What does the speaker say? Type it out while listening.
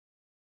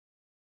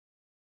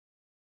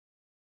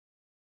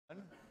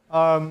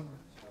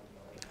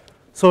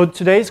So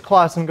today's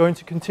class, I'm going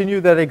to continue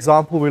that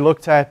example we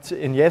looked at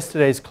in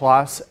yesterday's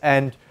class,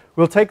 and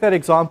we'll take that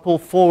example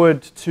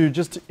forward to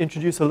just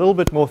introduce a little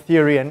bit more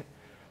theory, and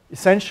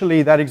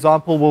essentially that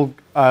example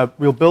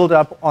we'll build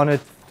up on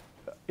it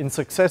in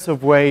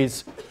successive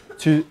ways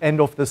to end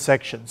off this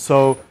section.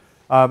 So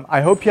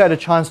I hope you had a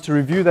chance to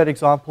review that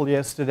example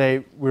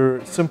yesterday.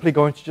 We're simply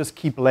going to just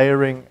keep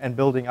layering and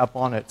building up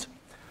on it.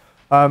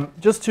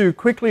 Just to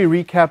quickly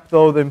recap,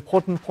 though, the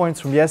important points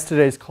from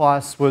yesterday's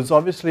class was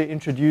obviously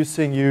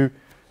introducing you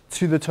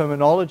to the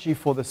terminology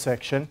for the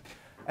section.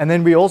 And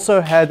then we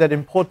also had that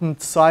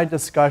important side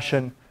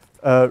discussion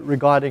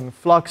regarding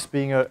flux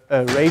being a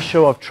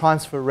ratio of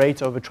transfer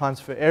rate over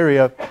transfer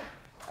area.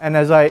 And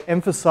as I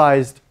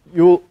emphasized,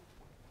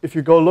 if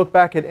you go look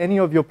back at any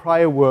of your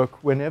prior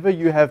work, whenever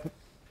you have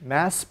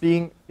mass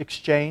being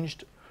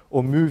exchanged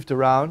or moved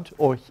around,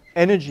 or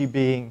energy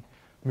being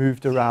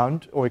moved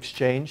around or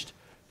exchanged,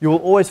 you will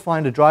always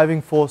find a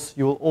driving force,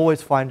 you will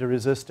always find a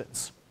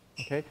resistance.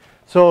 Okay?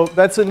 So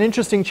that's an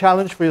interesting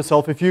challenge for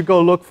yourself. If you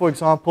go look, for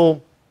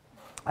example,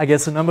 I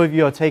guess a number of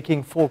you are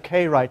taking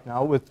 4K right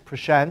now with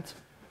Prashant,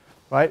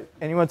 right?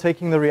 Anyone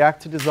taking the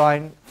reactor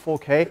design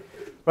 4K?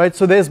 Right?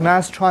 So there's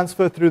mass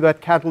transfer through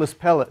that catalyst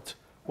pellet.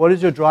 What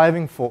is your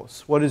driving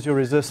force? What is your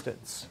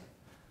resistance?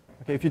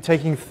 Okay, if you're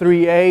taking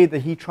 3A, the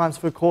heat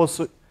transfer course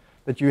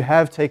that you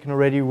have taken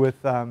already with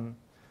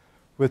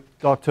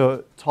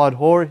Dr. Todd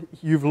Hoare,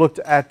 you've looked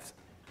at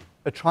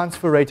a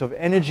transfer rate of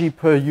energy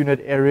per unit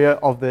area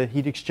of the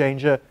heat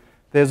exchanger.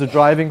 There's a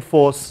driving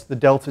force, the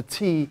delta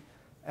T,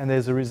 and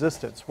there's a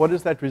resistance. What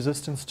is that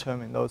resistance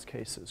term in those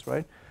cases,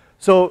 right?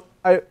 So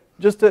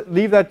just to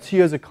leave that to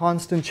you as a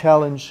constant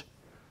challenge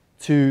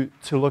to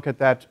look at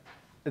that.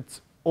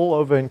 It's all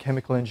over in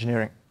chemical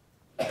engineering.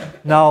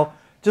 Now,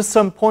 just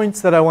some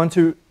points that I want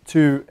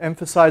to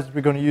emphasize that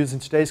we're going to use in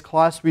today's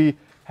class. We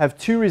have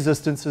two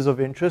resistances of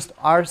interest.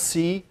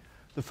 RC,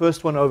 the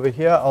first one over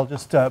here, I'll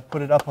just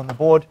put it up on the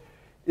board,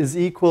 is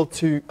equal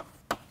to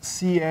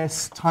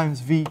CS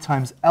times V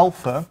times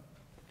alpha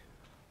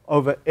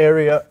over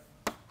area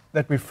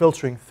that we're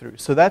filtering through.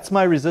 So that's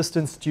my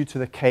resistance due to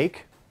the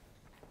cake.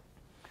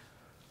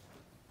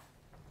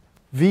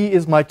 V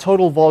is my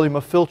total volume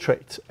of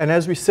filtrate. And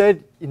as we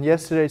said in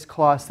yesterday's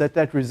class,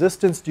 that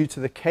resistance due to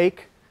the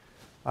cake,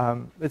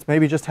 let's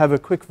maybe just have a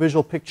quick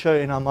visual picture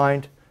in our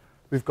mind.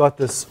 We've got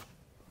this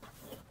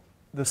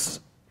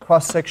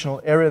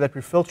cross-sectional area that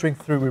we're filtering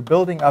through. We're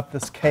building up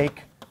this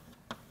cake.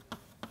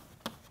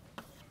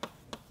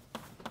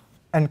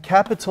 And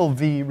capital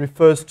V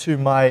refers to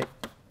my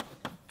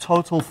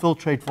total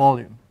filtrate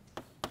volume.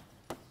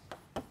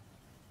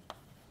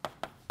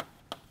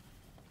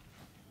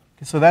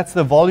 Okay, so that's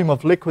the volume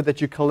of liquid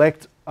that you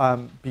collect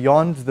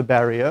beyond the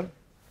barrier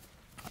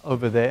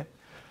over there.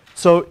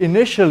 So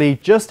initially,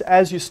 just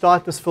as you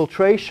start this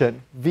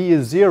filtration, V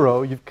is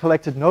 0, you've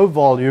collected no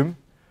volume,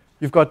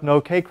 you've got no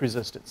cake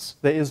resistance.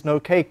 There is no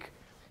cake,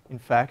 in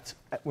fact,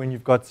 when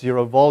you've got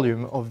 0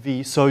 volume of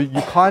V, so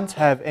you can't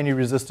have any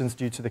resistance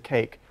due to the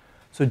cake.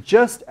 So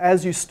just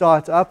as you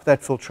start up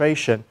that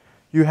filtration,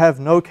 you have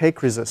no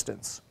cake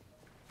resistance.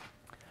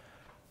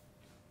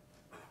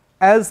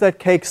 As that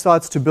cake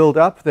starts to build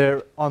up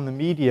there on the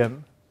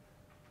medium,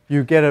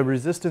 you get a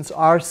resistance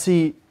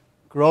RC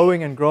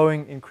growing and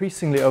growing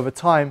increasingly over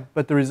time,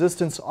 but the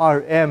resistance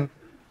Rm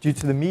due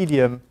to the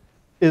medium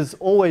is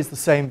always the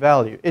same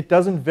value. It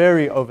doesn't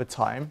vary over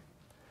time.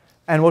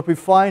 And what we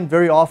find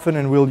very often,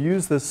 and we'll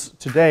use this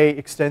today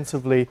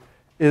extensively,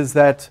 is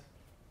that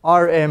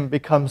Rm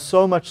becomes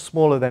so much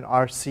smaller than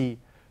Rc.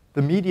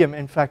 The medium,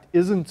 in fact,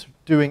 isn't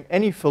doing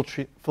any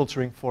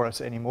filtering for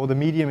us anymore. The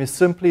medium is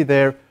simply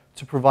there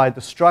to provide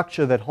the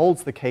structure that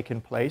holds the cake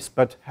in place,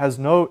 but has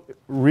no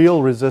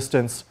real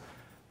resistance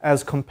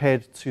as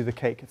compared to the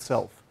cake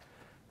itself.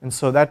 And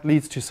so that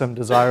leads to some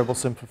desirable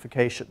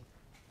simplification.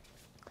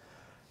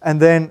 And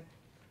then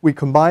we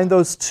combined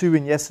those two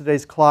in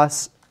yesterday's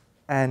class,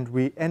 and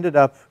we ended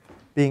up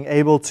being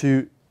able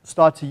to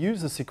start to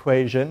use this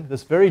equation,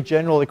 this very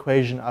general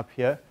equation up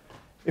here.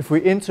 If we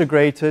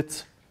integrate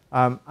it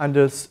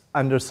under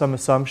some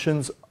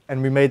assumptions,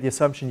 and we made the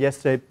assumption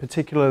yesterday,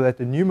 particularly that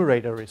the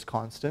numerator is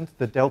constant,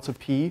 the delta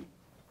P,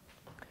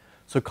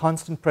 so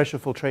constant pressure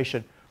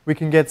filtration, we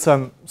can get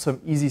some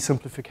easy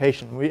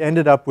simplification. We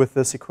ended up with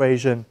this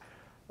equation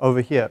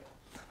over here.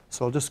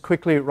 So I'll just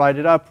quickly write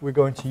it up. We're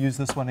going to use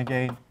this one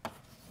again.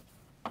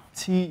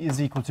 T is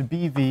equal to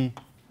BV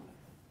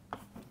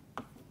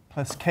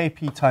plus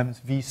Kp times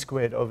V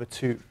squared over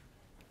 2.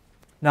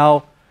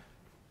 Now,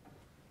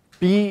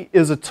 B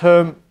is a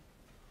term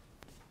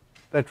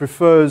that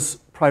refers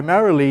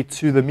primarily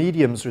to the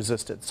medium's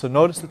resistance. So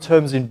notice the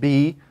terms in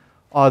B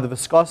are the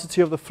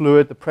viscosity of the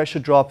fluid, the pressure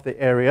drop, the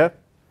area.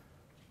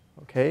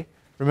 Okay.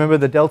 Remember,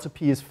 the delta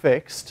P is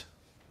fixed.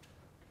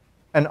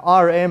 And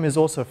Rm is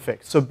also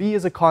fixed. So B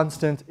is a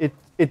constant.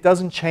 It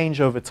doesn't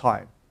change over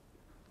time.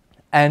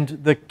 And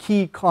the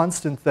key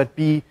constant that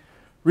B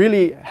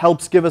really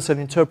helps give us an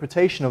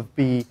interpretation of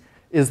B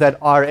is that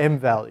Rm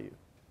value.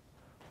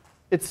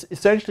 It's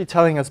essentially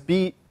telling us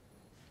B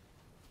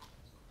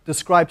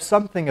describe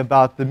something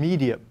about the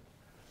medium.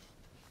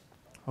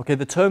 Okay,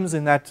 the terms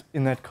in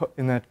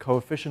that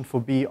coefficient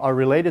for B are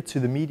related to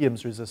the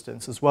medium's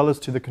resistance as well as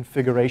to the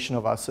configuration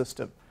of our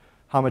system.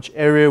 How much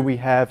area we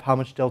have, how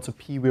much delta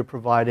P we're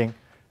providing,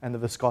 and the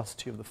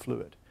viscosity of the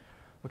fluid.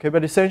 Okay,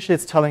 but essentially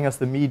it's telling us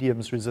the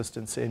medium's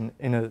resistance in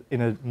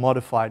a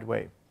modified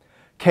way.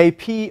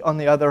 Kp, on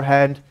the other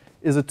hand,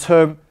 is a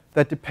term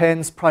that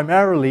depends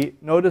primarily,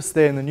 notice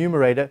there in the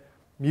numerator,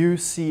 mu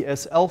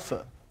Cs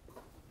alpha.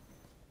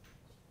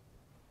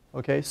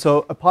 Okay,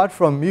 so apart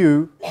from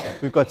mu,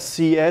 we've got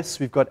Cs,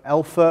 we've got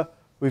alpha,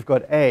 we've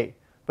got A.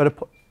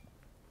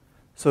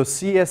 So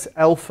Cs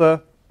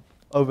alpha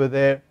over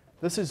there,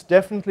 this is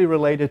definitely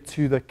related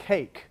to the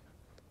cake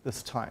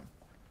this time.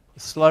 The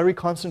slurry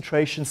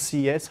concentration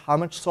Cs, how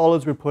much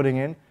solids we're putting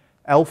in,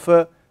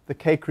 alpha, the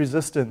cake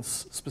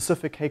resistance,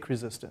 specific cake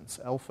resistance,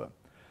 alpha.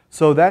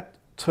 So that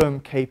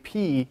term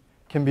Kp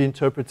can be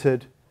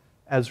interpreted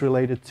as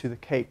related to the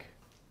cake.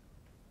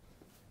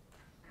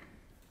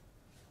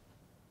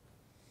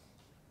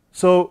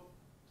 So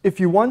if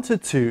you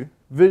wanted to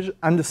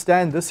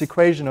understand this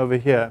equation over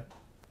here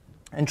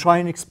and try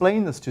and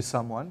explain this to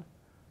someone,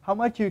 how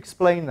might you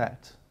explain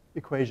that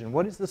equation?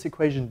 What is this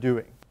equation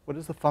doing? What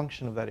is the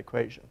function of that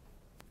equation?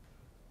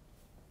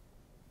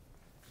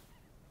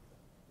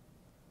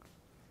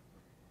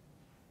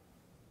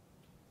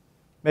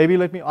 Maybe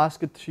let me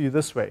ask it to you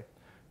this way.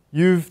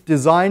 You've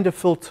designed a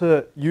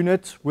filter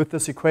unit with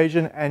this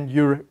equation and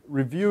you're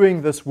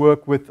reviewing this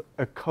work with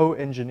a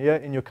co-engineer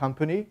in your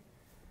company,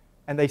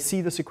 and they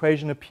see this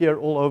equation appear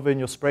all over in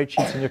your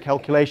spreadsheets and your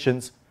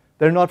calculations.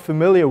 They're not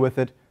familiar with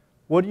it.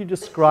 What do you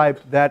describe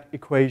that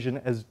equation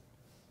as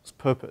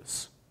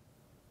purpose?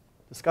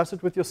 Discuss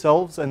it with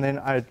yourselves, and then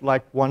I'd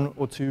like one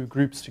or two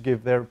groups to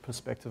give their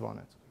perspective on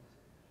it.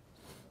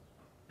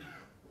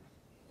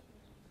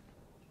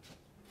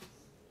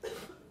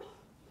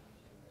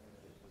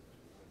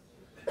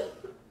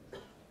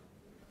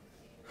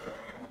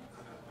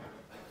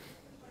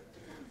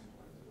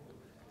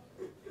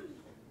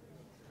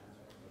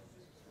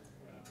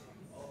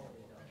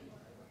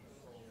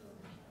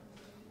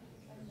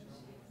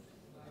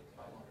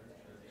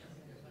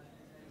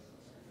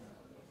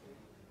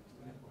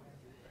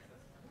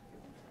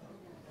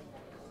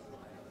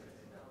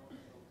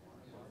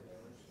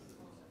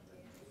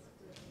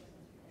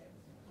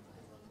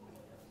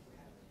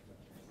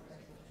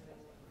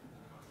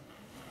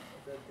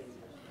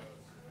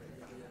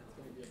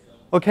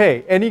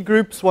 Okay, any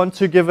groups want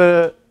to give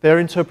their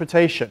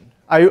interpretation?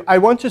 I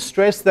want to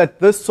stress that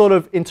this sort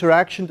of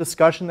interaction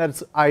discussion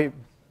that I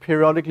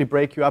periodically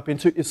break you up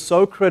into is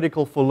so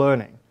critical for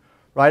learning,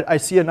 right? I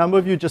see a number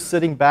of you just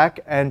sitting back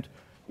and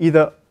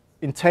either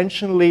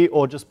intentionally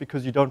or just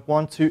because you don't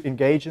want to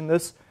engage in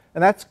this,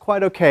 and that's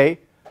quite okay,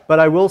 but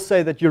I will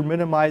say that you're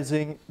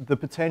minimizing the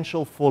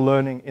potential for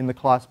learning in the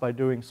class by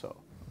doing so,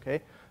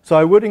 okay? So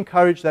I would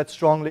encourage that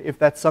strongly if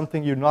that's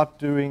something you're not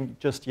doing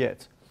just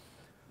yet.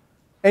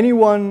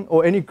 Anyone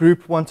or any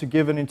group want to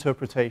give an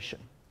interpretation?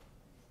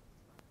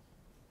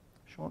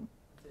 Sean?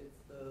 It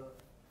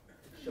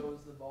shows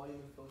the volume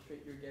of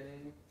filtrate you're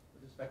getting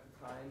with respect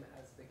to time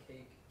as the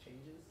cake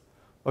changes.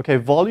 Okay,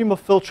 volume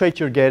of filtrate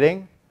you're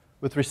getting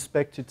with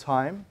respect to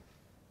time.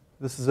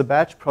 This is a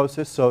batch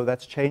process, so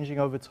that's changing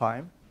over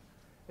time.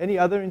 Any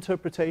other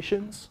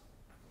interpretations?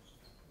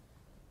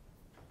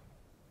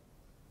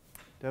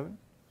 Devin?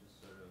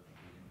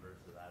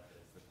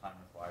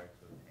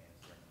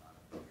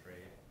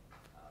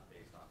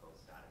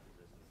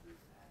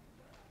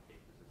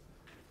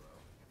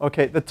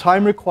 Okay, the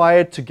time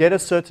required to get a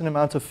certain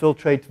amount of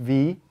filtrate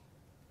V,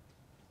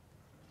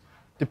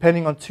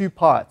 depending on two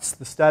parts,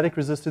 the static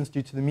resistance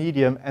due to the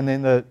medium and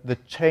then the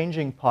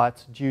changing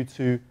part due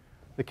to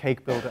the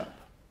cake buildup.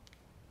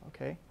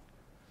 Okay,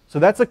 so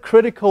that's a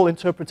critical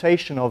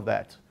interpretation of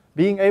that.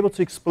 Being able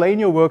to explain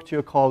your work to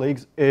your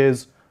colleagues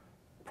is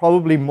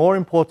probably more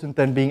important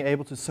than being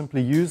able to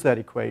simply use that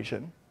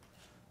equation.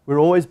 We're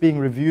always being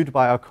reviewed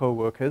by our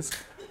co-workers.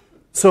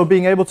 So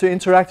being able to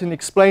interact and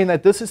explain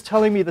that this is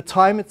telling me the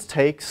time it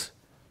takes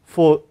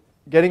for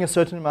getting a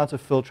certain amount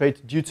of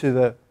filtrate due to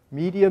the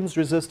medium's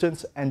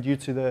resistance and due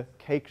to the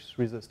cake's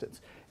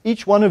resistance.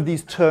 Each one of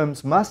these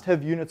terms must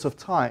have units of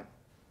time.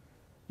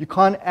 You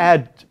can't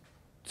add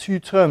two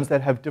terms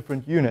that have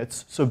different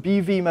units. So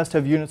BV must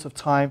have units of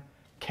time.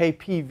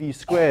 KPV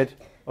squared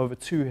over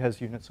 2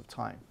 has units of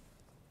time.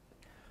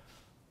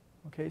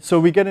 Okay, so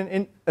we get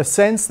a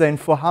sense then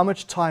for how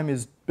much time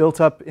is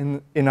built up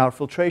in our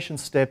filtration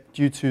step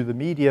due to the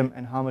medium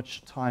and how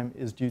much time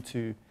is due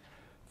to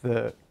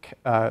the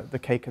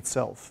cake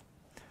itself.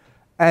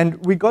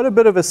 And we got a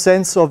bit of a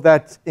sense of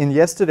that in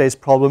yesterday's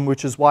problem,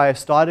 which is why I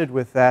started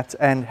with that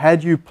and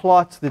had you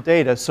plot the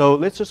data. So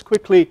let's just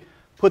quickly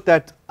put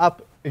that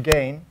up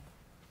again.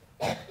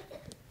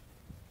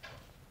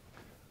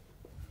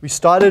 We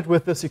started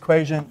with this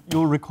equation.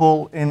 You'll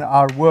recall in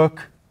our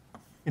work,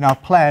 in our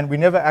plan, we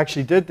never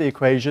actually did the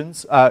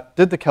equations,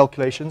 did the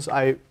calculations.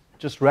 I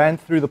just ran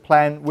through the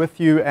plan with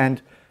you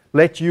and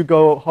let you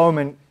go home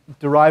and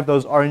derive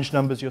those orange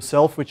numbers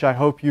yourself, which I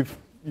hope you've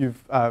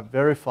you've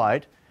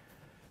verified.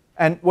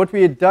 And what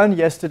we had done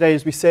yesterday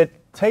is we said,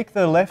 take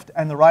the left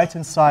and the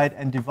right-hand side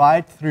and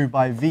divide through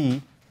by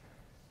V.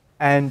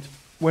 And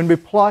when we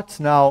plot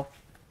now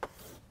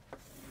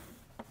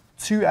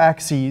two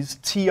axes,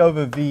 T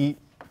over V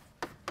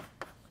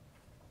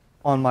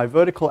on my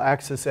vertical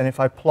axis, and if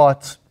I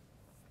plot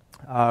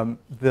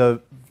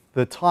the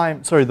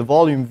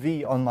volume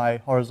V on my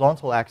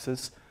horizontal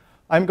axis,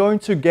 I'm going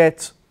to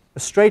get a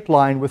straight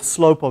line with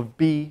slope of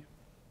B.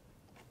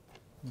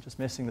 I'm just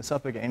messing this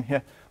up again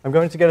here. I'm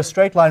going to get a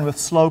straight line with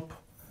slope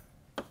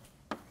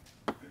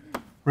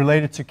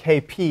related to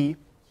Kp,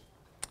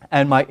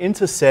 and my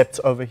intercept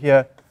over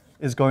here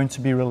is going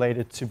to be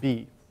related to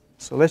B.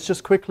 So let's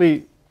just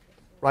quickly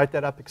write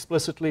that up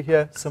explicitly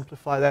here,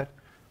 simplify that.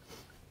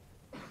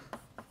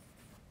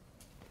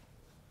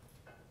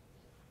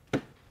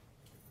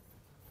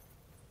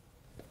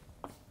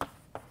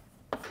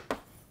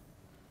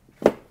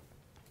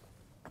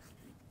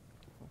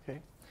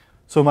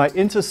 So my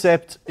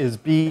intercept is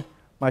B,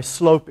 my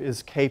slope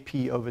is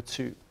Kp over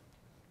 2.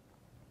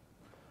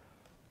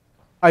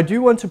 I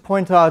do want to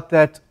point out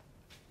that,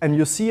 and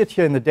you'll see it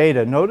here in the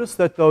data, notice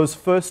that those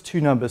first two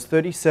numbers,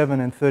 37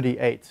 and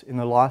 38, in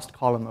the last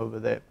column over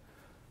there.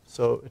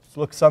 So it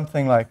looks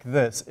something like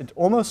this. It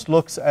almost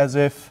looks as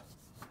if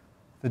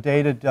the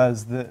data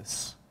does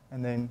this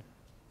and then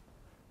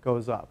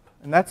goes up.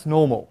 And that's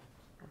normal.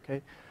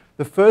 Okay?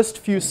 The first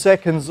few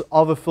seconds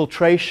of a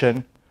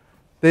filtration,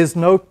 there's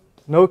no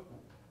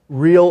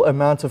real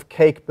amount of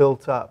cake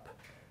built up.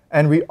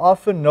 And we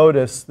often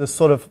notice this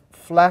sort of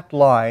flat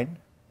line,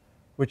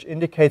 which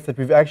indicates that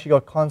we've actually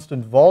got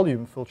constant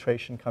volume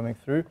filtration coming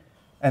through,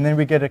 and then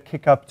we get a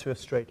kick up to a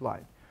straight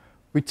line.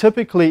 We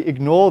typically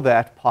ignore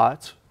that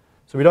part,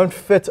 so we don't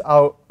fit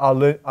our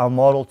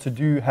model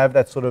to have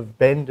that sort of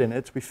bend in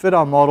it. We fit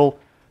our model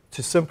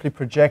to simply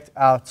project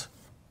out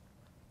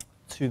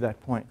to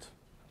that point.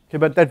 Okay,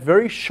 but that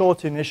very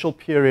short initial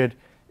period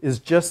is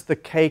just the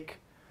cake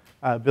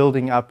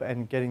building up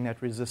and getting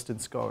that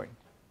resistance going.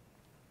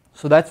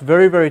 So that's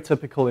very, very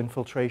typical in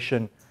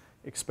filtration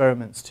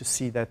experiments to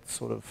see that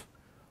sort of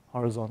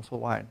horizontal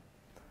line.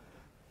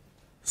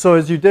 So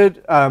as you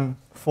did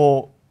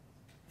for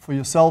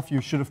yourself,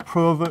 you should have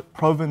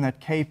proven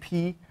that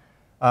Kp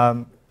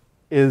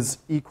is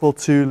equal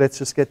to, let's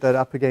just get that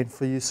up again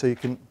for you so you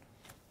can,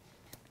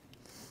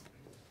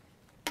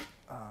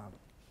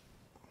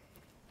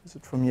 is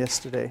it from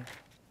yesterday?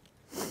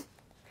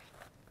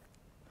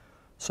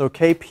 So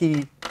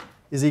Kp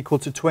is equal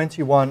to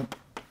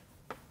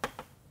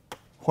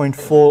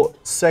 21.4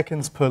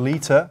 seconds per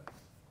liter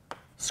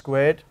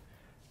squared,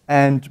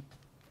 and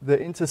the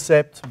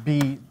intercept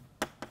B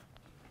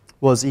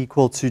was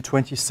equal to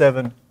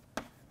 27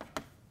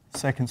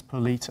 seconds per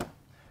liter.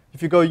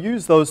 If you go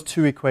use those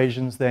two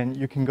equations, then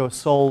you can go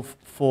solve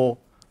for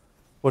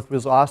what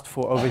was asked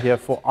for over here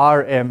for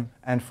Rm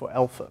and for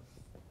alpha.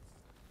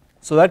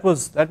 So that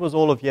was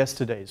all of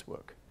yesterday's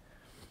work.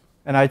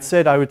 And I'd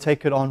said I would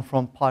take it on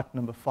from part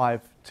number 5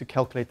 to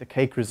calculate the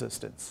cake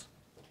resistance.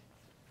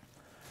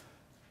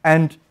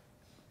 And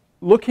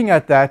looking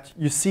at that,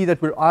 you see that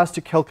we're asked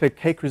to calculate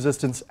cake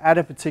resistance at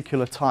a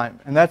particular time.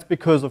 And that's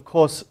because, of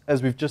course,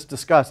 as we've just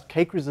discussed,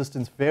 cake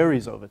resistance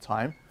varies over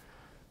time.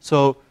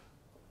 So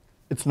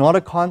it's not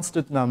a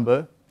constant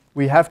number.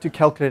 We have to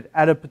calculate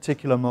at a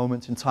particular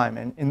moment in time.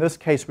 And in this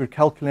case, we're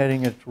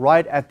calculating it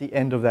right at the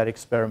end of that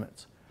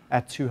experiment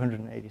at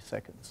 280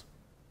 seconds.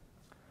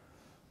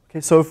 Okay,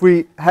 so if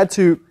we had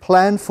to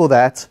plan for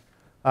that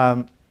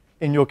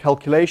in your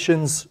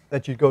calculations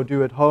that you go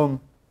do at home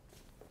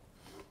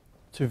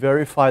to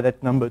verify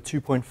that number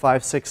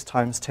 2.56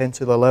 times 10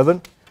 to the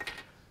 11,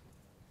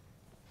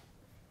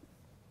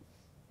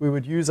 we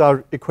would use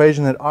our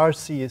equation that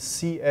RC is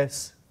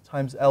CS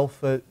times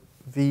alpha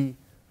V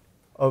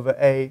over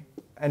A,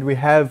 and we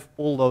have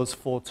all those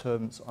 4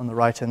 terms on the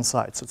right-hand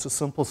side. So it's a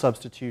simple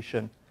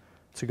substitution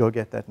to go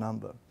get that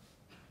number.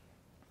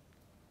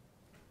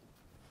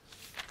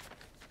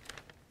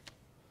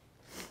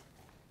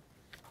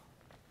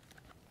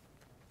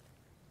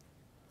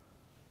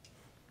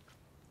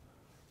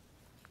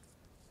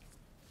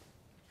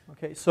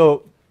 Okay,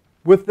 so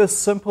with this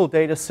simple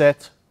data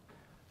set,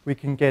 we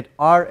can get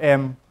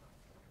Rm,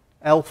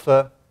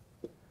 alpha,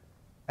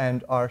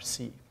 and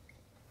Rc.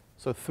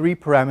 So 3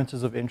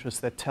 parameters of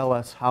interest that tell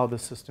us how the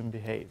system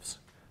behaves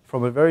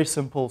from a very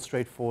simple,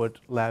 straightforward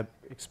lab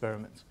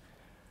experiment.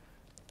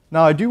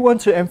 Now, I do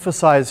want to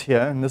emphasize here,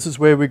 and this is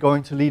where we're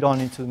going to lead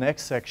on into the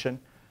next section,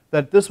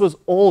 that this was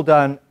all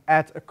done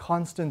at a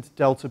constant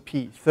delta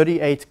P,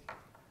 38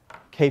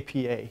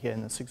 kPa here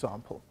in this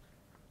example.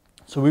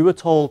 So we were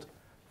told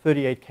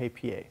 38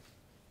 kPa.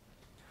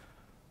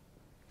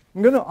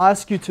 I'm going to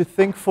ask you to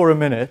think for a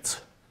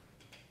minute.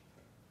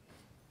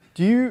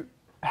 Do you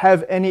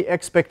have any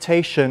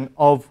expectation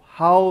of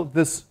how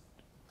this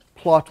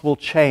plot will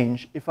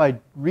change if I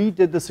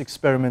redid this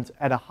experiment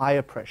at a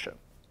higher pressure?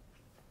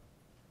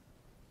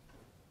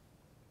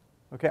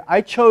 Okay,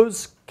 I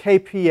chose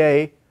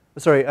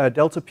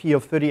delta P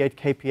of 38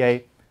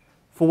 kPa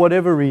for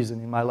whatever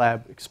reason in my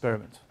lab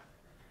experiment.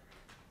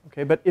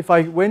 Okay, but if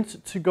I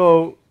went to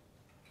go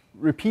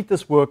repeat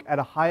this work at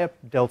a higher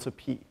delta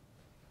P,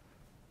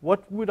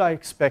 what would I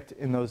expect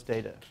in those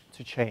data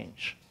to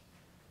change?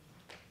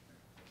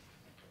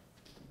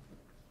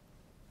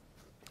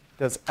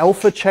 Does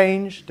alpha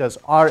change? Does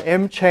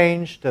Rm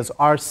change? Does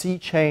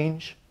Rc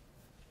change?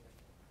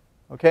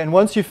 Okay, and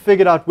once you've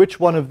figured out which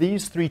one of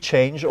these three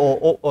change,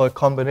 or a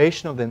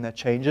combination of them that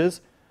changes,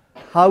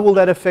 how will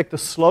that affect the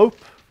slope?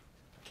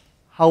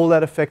 How will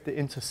that affect the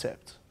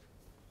intercept?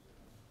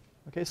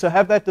 Okay, so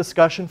have that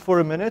discussion for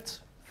a minute.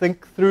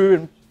 Think through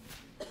and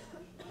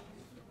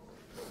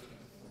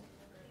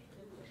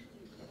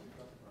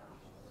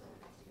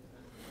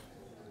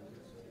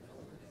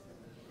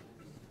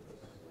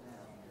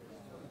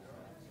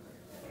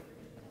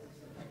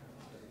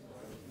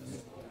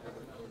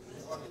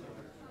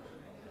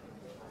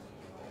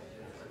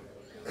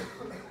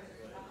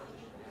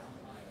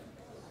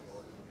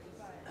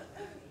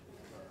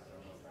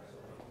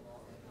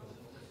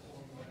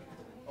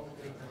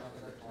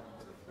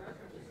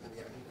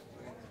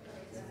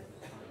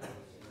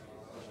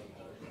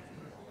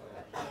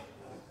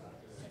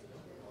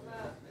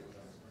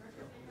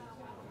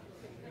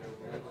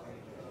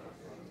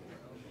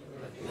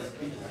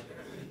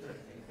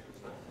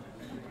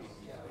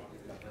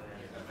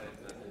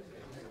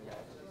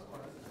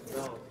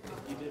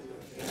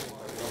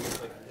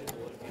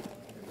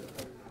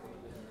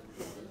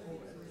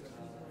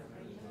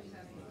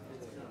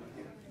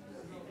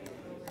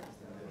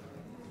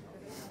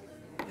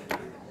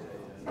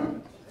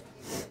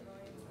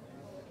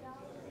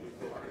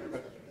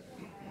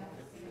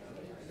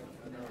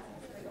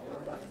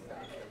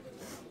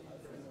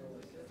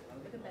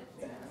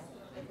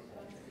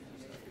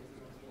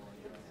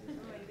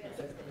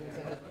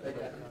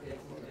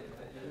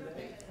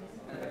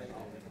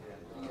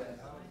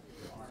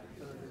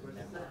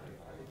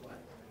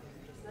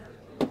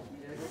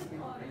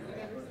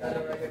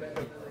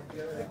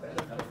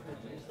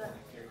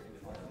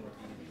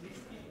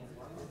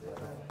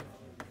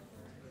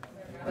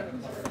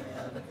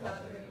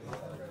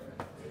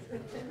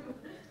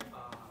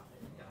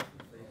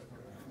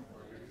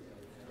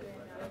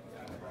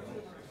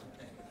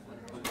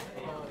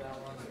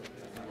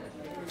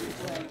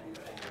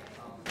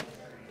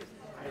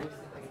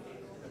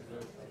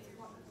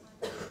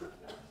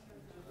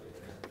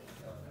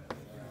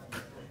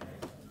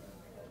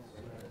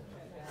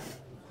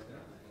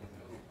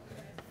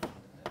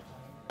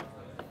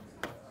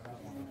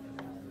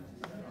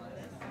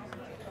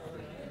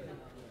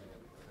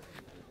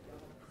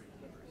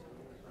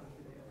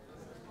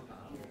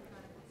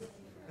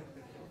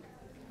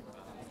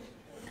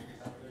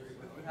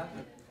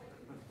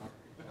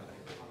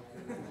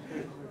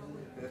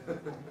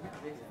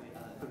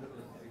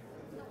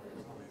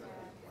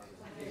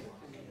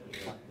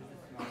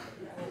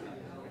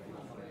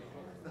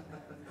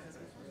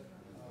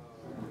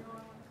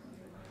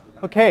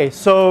okay,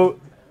 so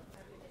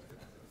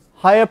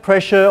higher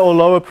pressure or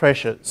lower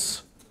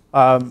pressures.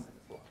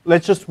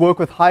 Let's just work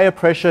with higher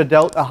pressure,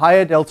 a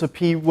higher delta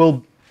P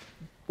will,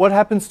 what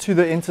happens to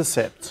the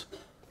intercept?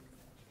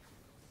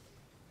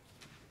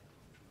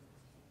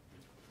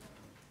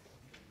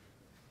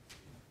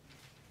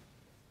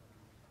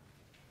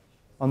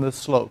 On the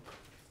slope.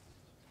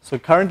 So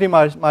currently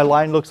my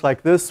line looks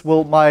like this.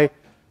 Will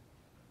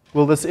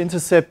this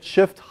intercept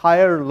shift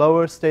higher or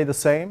lower, stay the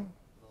same?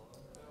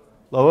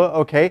 Lower,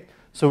 okay.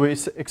 So we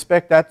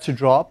expect that to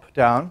drop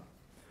down.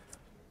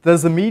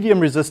 Does the medium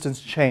resistance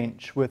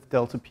change with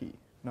delta P?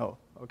 No.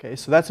 Okay,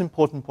 so that's an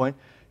important point.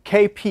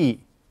 Kp.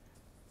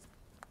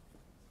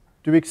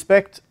 Do we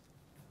expect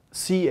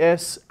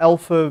Cs,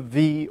 alpha,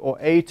 V, or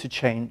A to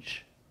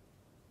change?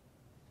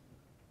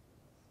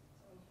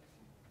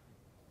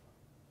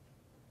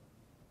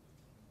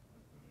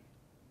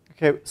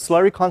 Okay,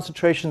 slurry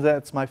concentration,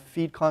 that's my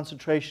feed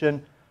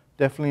concentration.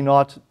 Definitely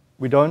not.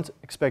 We don't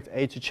expect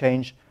A to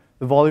change.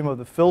 The volume of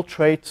the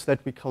filtrates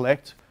that we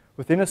collect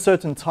within a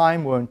certain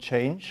time won't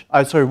change.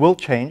 Will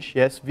change,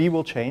 yes, V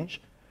will change.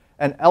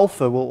 And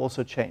alpha will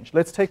also change.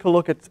 Let's take a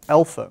look at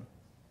alpha.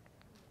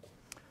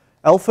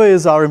 Alpha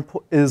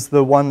is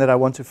the one that I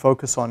want to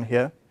focus on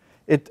here.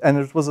 And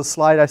it was a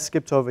slide I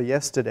skipped over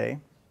yesterday.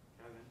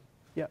 Kevin,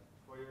 yeah.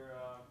 For your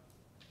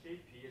Kp,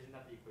 isn't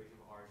that the equation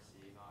of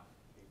Rc, not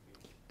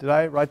Kp? Did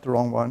I write the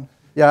wrong one?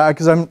 Yeah,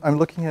 because I'm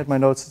looking at my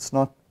notes. It's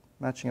not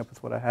matching up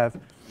with what I have.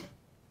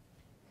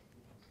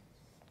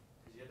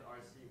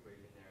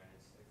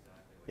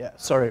 Yeah,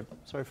 sorry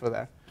for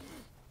that.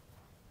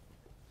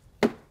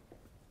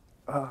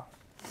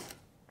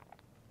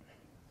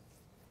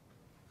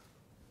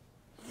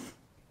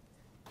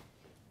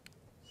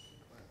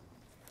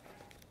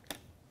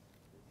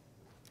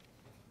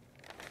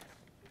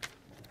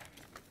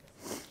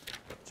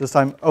 Just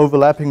I'm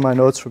overlapping my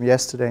notes from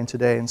yesterday and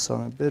today, and so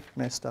I'm a bit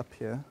messed up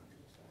here.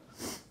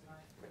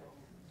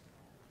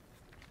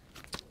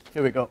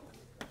 Here we go.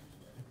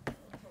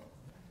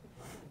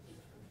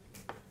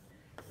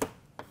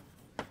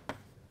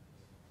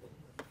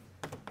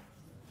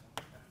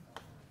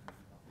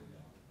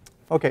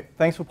 Okay,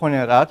 thanks for pointing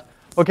that out.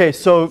 Okay,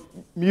 so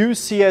mu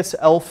Cs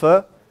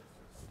alpha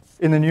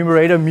in the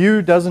numerator.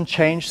 Mu doesn't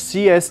change,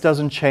 CS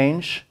doesn't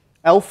change,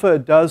 alpha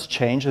does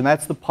change, and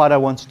that's the part I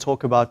want to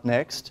talk about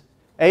next.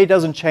 A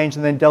doesn't change,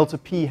 and then delta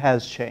P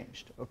has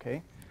changed.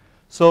 Okay,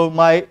 so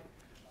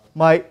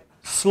my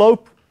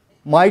slope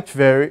might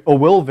vary or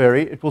will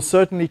vary. It will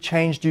certainly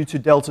change due to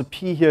delta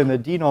P here in the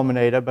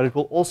denominator, but it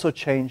will also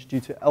change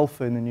due to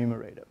alpha in the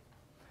numerator.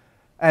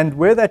 And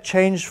where that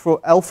change for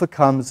alpha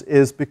comes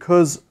is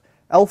because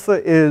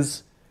alpha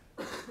is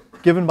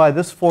given by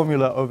this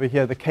formula over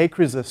here, the cake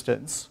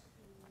resistance.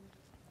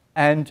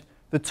 And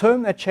the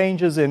term that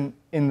changes in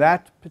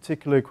that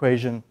particular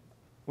equation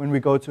when we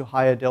go to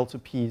higher delta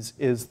P's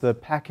is the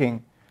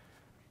packing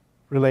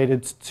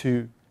related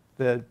to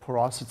the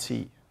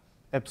porosity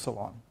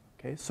epsilon.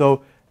 Okay,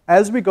 so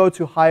as we go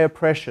to higher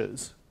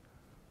pressures,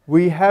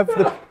 we have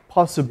the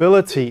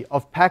possibility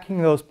of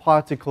packing those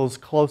particles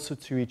closer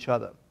to each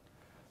other.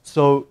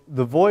 So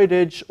the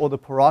voidage or the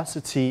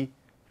porosity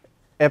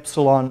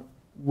epsilon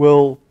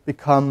will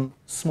become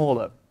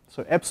smaller.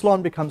 So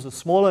epsilon becomes a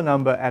smaller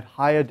number at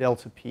higher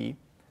delta P.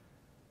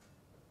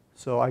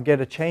 So I get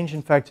a change,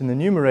 in fact, in the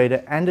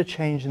numerator and a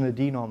change in the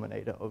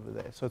denominator over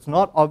there. So it's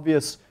not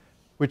obvious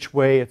which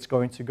way it's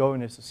going to go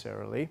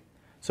necessarily.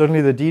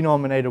 Certainly the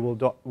denominator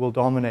will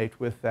dominate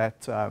with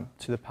that to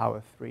the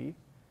power 3.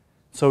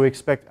 So we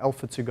expect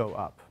alpha to go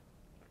up.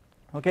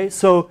 Okay,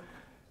 so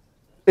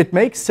it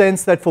makes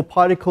sense that for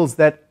particles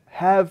that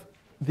have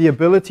the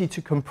ability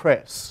to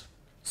compress.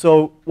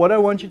 So what I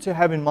want you to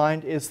have in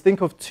mind is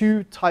think of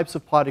two types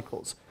of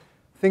particles.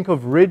 Think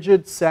of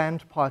rigid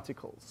sand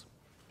particles.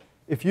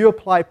 If you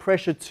apply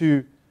pressure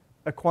to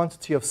a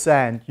quantity of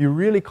sand, you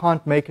really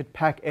can't make it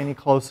pack any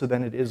closer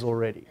than it is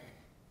already.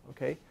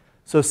 Okay?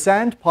 So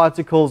sand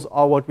particles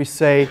are what we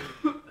say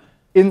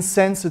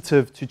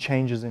insensitive to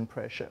changes in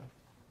pressure.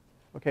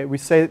 Okay?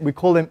 We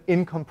call them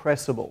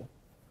incompressible.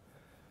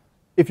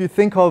 If you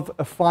think of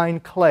a fine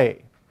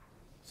clay,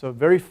 so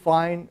very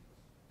fine,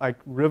 like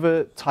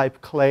river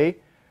type clay,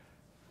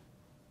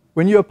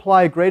 when you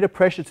apply greater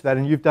pressure to that,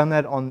 and you've done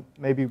that on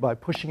maybe by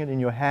pushing it in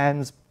your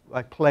hands,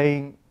 like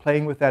playing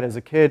with that as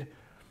a kid,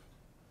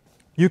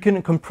 you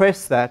can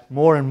compress that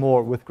more and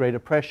more with greater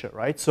pressure,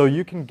 right? So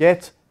you can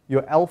get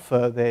your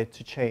alpha there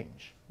to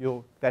change.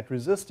 That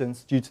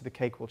resistance due to the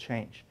cake will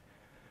change.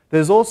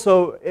 There's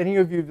also, any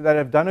of you that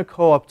have done a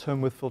co-op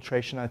term with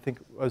filtration, I think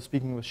I was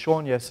speaking with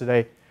Sean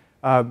yesterday,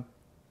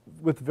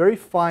 with very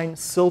fine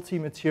silty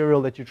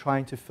material that you're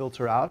trying to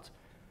filter out,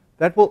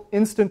 that will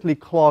instantly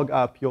clog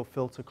up your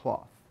filter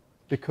cloth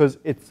because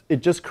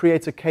it just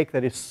creates a cake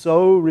that is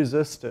so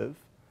resistive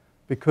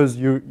because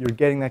you're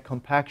getting that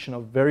compaction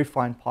of very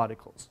fine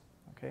particles.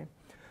 Okay?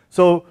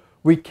 So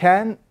we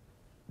can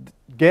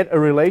get a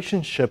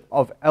relationship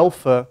of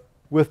alpha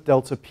with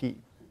delta P.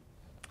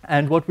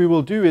 And what we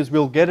will do is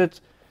we'll get it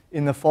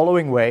in the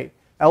following way.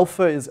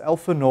 Alpha is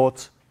alpha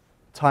naught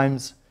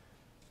times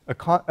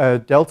a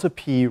delta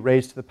P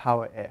raised to the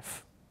power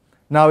F.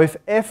 Now if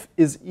F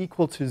is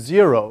equal to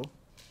 0,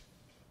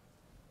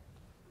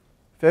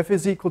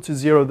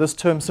 this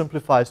term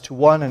simplifies to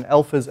 1 and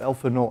alpha is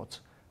alpha naught.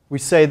 We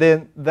say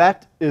then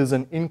that is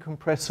an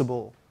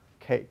incompressible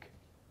cake.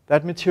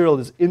 That material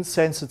is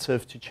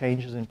insensitive to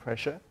changes in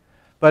pressure.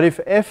 But if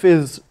F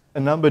is a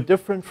number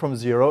different from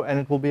 0, and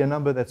it will be a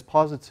number that's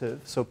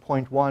positive, so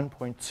 0.1,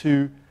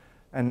 0.2,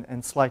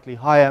 and slightly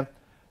higher,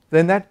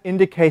 then that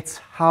indicates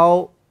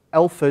how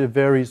alpha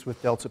varies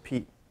with delta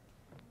P.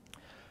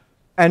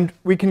 And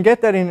we can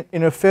get that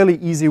in a fairly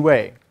easy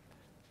way.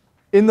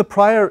 In the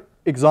prior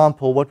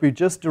example, what we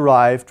just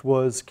derived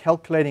was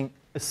calculating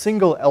a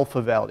single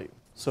alpha value.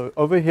 So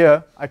over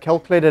here, I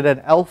calculated an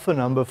alpha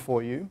number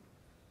for you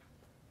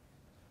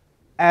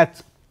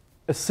at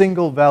a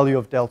single value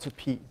of delta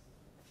P.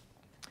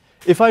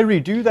 If I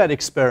redo that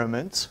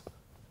experiment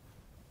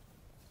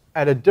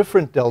at a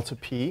different delta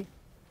P,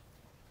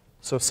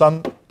 so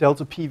some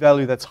delta P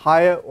value that's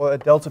higher or a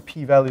delta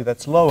P value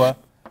that's lower,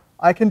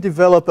 I can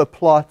develop a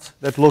plot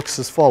that looks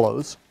as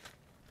follows.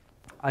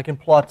 I can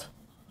plot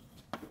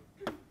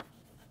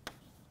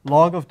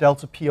log of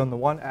delta P on the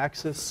one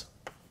axis,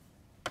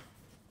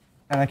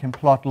 and I can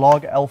plot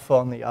log alpha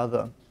on the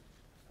other.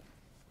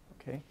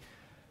 Okay.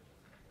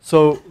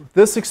 So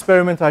this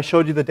experiment I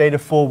showed you the data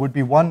for would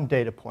be one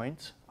data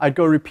point. I'd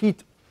go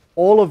repeat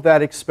all of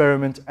that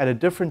experiment at a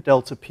different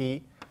delta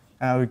P,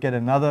 and I would get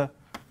another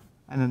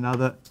and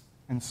another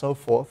and so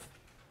forth.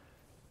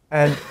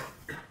 And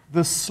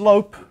the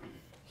slope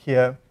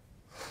here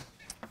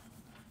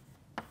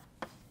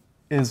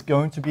is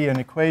going to be an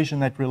equation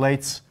that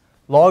relates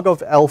log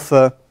of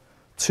alpha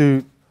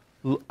to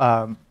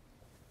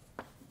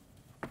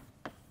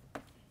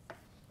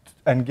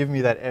and give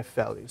me that F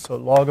value. So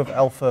log of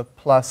alpha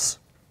plus,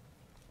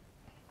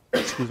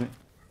 excuse me.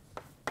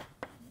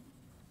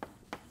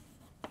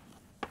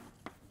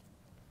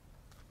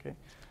 Okay.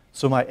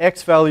 So my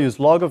X value is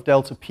log of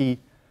delta P.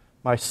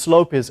 My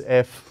slope is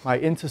F. My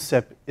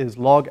intercept is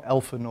log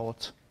alpha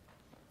naught.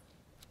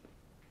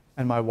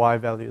 And my Y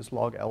value is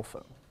log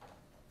alpha.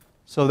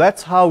 So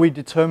that's how we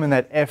determine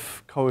that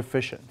F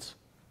coefficient.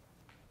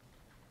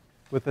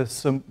 with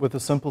a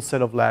simple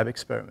set of lab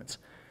experiments.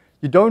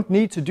 You don't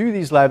need to do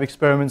these lab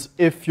experiments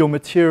if your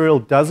material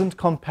doesn't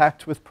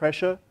compact with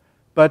pressure,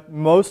 but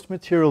most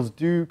materials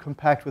do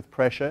compact with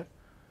pressure,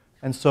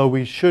 and so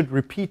we should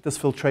repeat this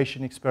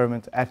filtration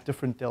experiment at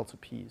different delta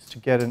P's to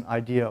get an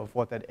idea of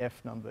what that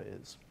F number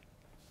is.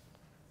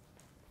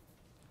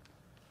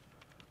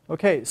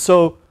 Okay,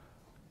 so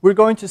we're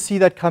going to see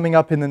that coming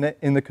up in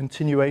the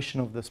continuation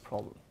of this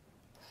problem.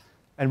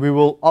 And we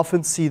will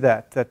often see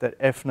that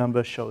F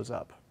number shows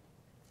up.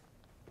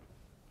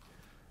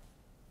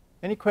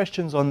 Any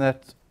questions on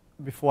that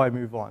before I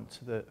move on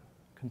to the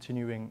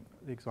continuing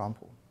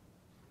example?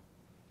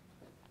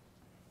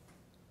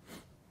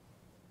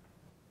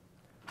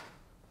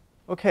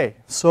 Okay,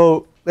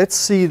 so let's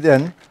see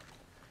then,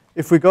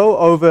 if we go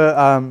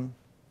over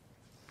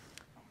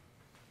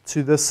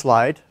to this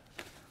slide,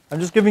 I'm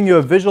just giving you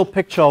a visual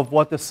picture of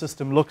what the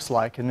system looks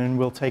like, and then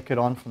we'll take it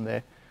on from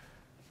there.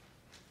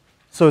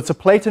 So it's a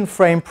plate and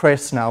frame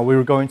press now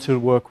we're going to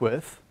work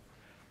with.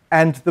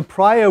 And the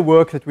prior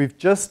work that we've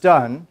just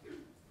done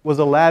was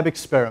a lab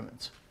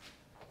experiment.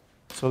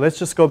 So let's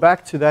just go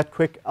back to that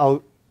quick.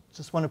 I'll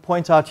just want to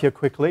point out here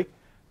quickly.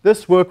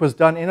 This work was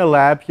done in a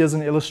lab. Here's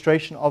an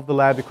illustration of the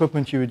lab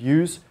equipment you would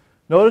use.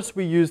 Notice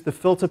we used the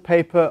filter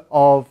paper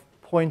of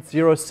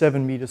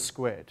 0.07 meters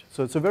squared.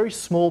 So it's a very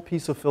small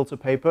piece of filter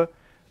paper.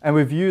 And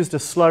we've used a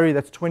slurry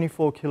that's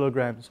 24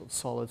 kilograms of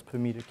solids per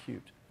meter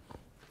cubed.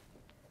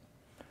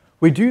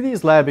 We do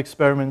these lab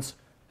experiments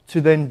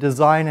to then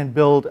design and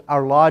build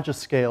our larger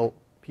scale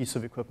piece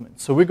of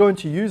equipment. So we're going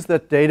to use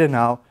that data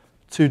now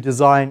to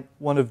design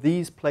one of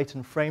these plate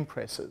and frame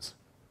presses.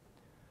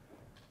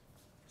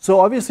 So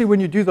obviously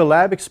when you do the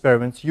lab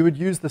experiments, you would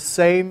use the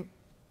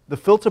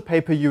filter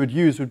paper you would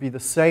use would be the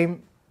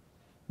same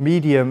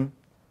medium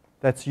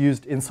that's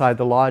used inside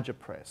the larger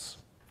press,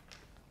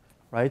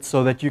 right?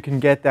 So that you can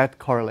get that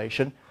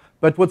correlation.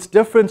 But what's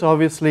different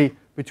obviously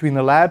between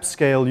the lab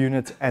scale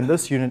unit and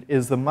this unit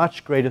is the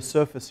much greater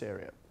surface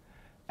area.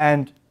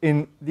 And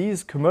in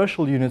these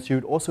commercial units, you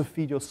would also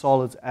feed your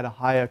solids at a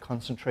higher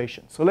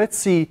concentration. So let's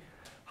see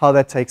how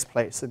that takes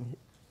place. And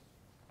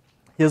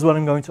here's what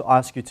I'm going to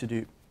ask you to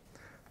do.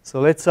 So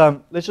let's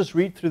just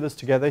read through this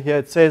together here.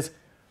 It says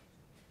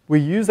we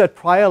use that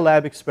prior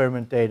lab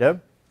experiment data,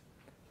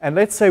 and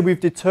let's say we've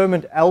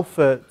determined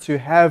alpha to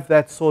have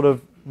that sort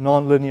of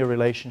nonlinear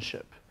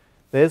relationship.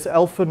 There's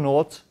alpha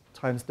naught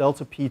times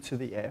delta P to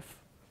the F.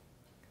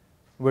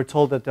 We're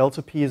told that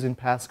delta P is in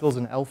pascals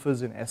and alpha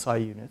is in SI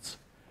units.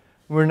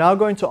 We're now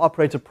going to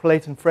operate a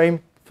plate and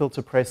frame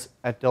filter press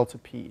at delta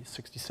P,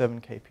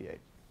 67 kPa,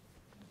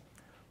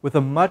 with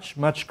a much,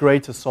 much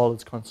greater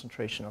solids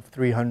concentration of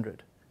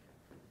 300.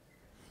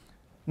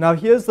 Now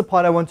here's the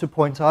part I want to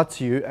point out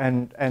to you,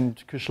 and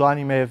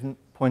Kushlani may have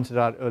pointed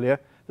out earlier.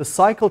 The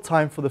cycle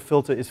time for the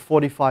filter is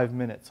 45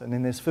 minutes, and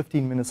then there's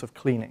 15 minutes of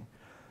cleaning.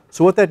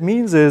 So what that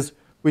means is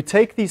we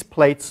take these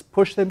plates,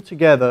 push them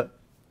together,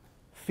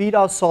 feed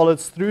our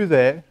solids through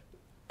there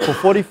for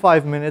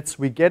 45 minutes,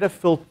 we get a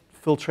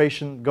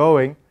filtration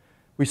going,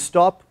 we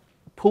stop,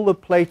 pull the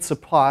plates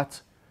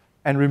apart,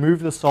 and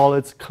remove the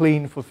solids,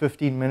 clean for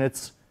 15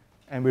 minutes,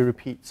 and we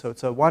repeat. So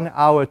it's a 1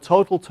 hour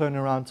total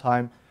turnaround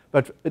time,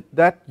 but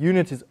that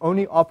unit is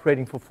only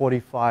operating for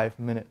 45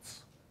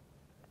 minutes.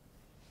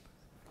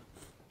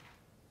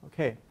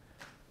 Okay.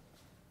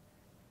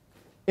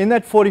 In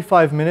that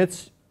 45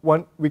 minutes,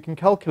 we can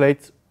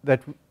calculate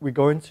that we're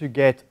going to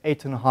get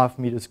 8.5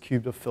 meters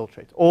cubed of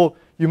filtrate. Or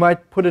you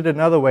might put it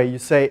another way. You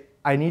say,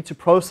 I need to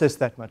process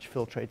that much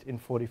filtrate in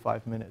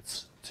 45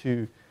 minutes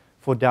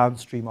for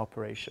downstream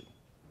operation.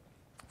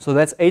 So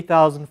that's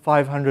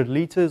 8,500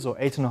 liters or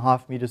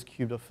 8.5 meters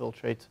cubed of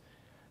filtrate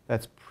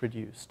that's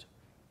produced.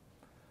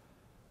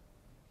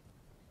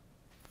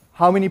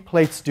 How many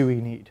plates do we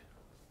need?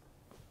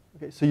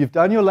 Okay, so you've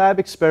done your lab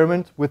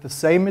experiment with the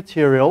same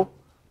material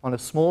on a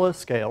smaller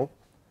scale.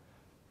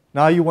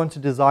 Now you want to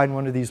design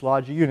one of these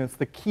larger units.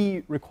 The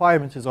key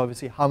requirement is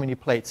obviously how many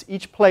plates.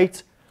 Each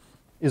plate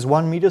is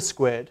 1 meter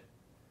squared.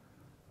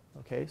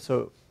 Okay,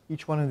 so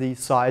each one of these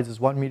sides is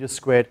 1 meter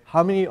squared.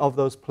 How many of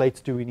those plates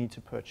do we need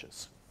to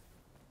purchase?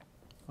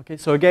 Okay,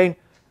 so again,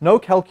 no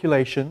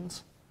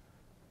calculations,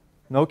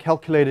 no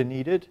calculator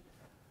needed,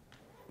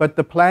 but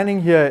the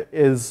planning here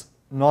is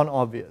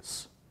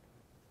non-obvious.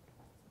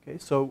 Okay,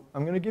 so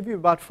I'm going to give you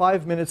about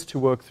 5 minutes to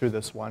work through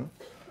this one.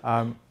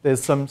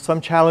 There's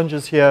some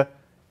challenges here,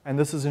 and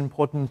this is an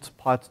important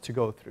part to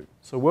go through.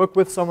 So work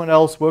with someone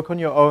else, work on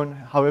your own,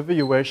 however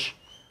you wish,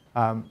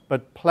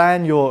 but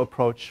plan your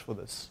approach for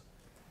this.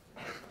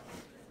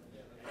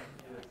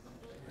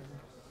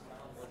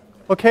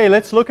 Okay,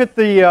 let's look at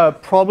the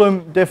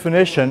problem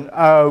definition.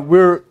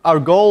 Our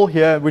goal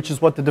here, which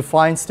is what the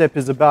define step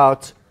is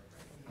about,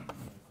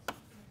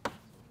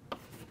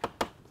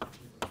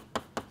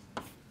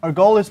 our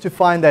goal is to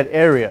find that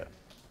area.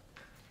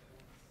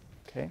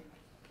 Okay.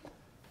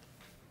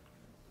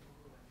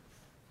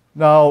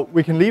 Now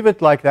we can leave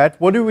it like that.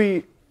 What do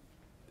we,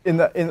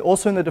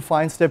 also in the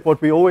define step,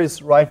 what we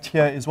always write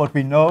here is what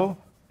we know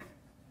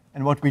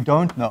and what we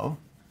don't know.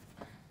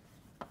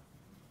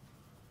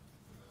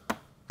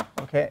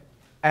 Okay,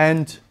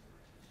 and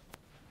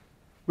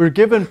we're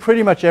given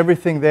pretty much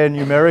everything there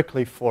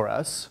numerically for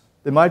us.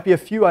 There might be a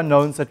few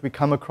unknowns that we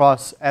come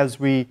across as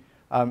we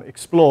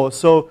explore.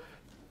 So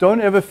don't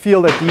ever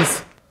feel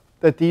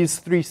that these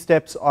three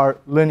steps are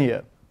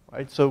linear.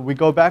 Right? So we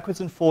go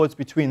backwards and forwards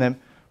between them.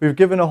 We've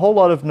given a whole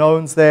lot of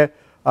knowns there.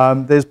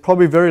 There's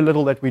probably very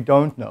little that we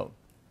don't know.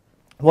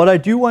 What I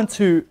do want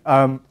to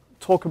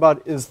talk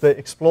about is the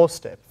explore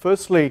step.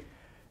 Firstly,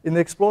 in the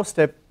explore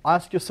step,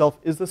 ask yourself,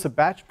 is this a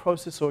batch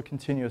process or a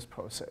continuous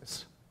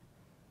process?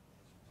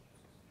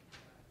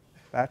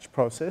 Batch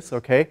process,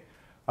 okay.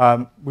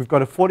 We've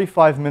got a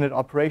 45-minute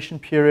operation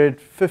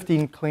period,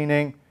 15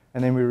 cleaning,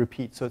 and then we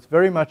repeat. So it's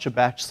very much a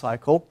batch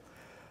cycle.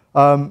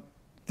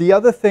 The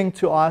other thing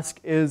to ask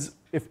is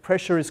if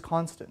pressure is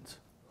constant.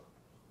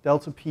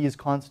 Delta P is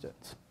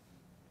constant.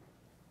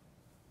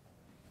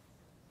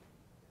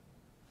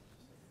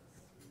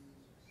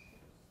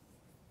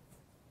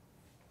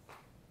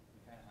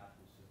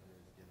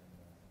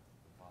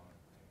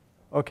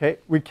 Okay,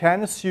 we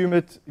can assume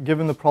it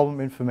given the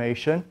problem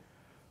information.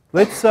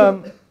 Let's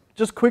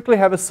just quickly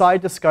have a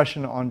side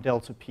discussion on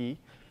delta P.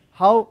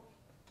 How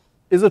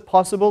is it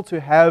possible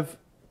to have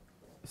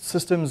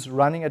systems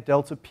running at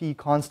delta P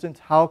constant?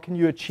 How can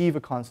you achieve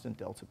a constant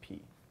delta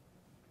P?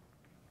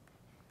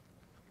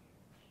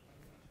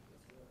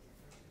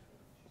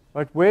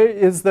 Right, where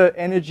is the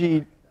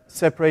energy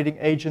separating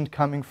agent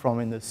coming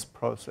from in this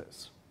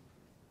process?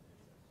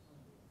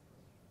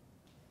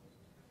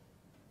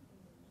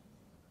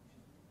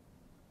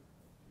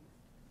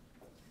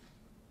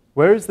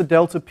 Where is the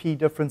delta P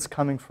difference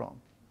coming from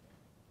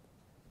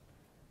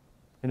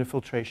in a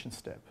filtration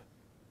step?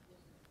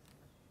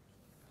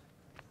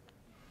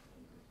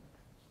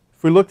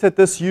 If we looked at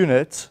this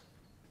unit,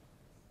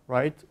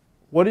 right,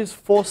 what is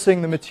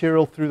forcing the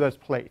material through those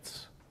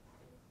plates?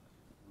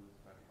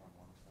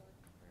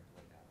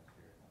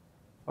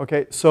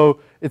 Okay, so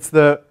it's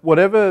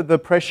whatever the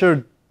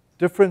pressure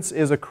difference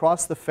is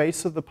across the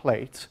face of the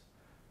plate.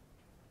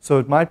 So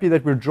it might be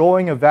that we're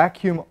drawing a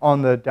vacuum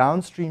on the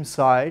downstream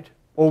side,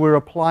 or we're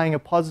applying a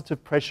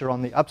positive pressure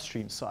on the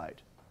upstream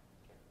side.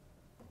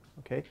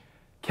 Okay?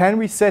 Can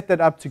we set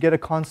that up to get a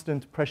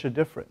constant pressure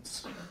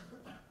difference?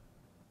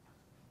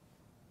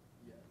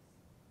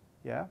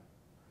 Yeah?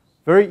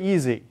 Very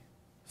easy.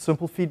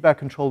 Simple feedback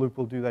control loop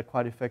will do that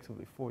quite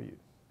effectively for you.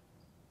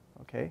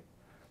 Okay?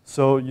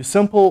 So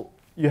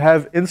you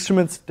have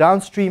instruments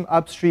downstream,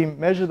 upstream,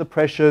 measure the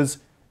pressures,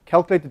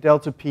 calculate the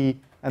delta P,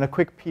 and a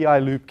quick PI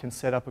loop can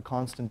set up a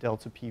constant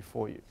delta P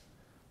for you.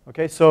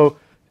 Okay, so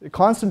the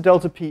constant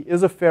delta P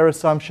is a fair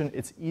assumption.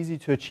 It's easy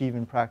to achieve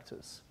in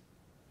practice.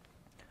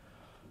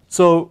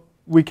 So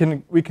we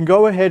can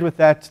go ahead with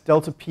that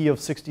delta P of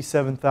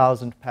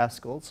 67,000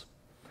 pascals.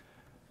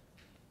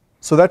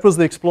 So that was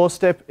the explore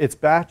step. It's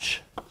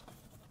batch.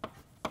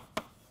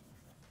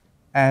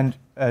 And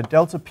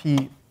delta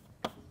P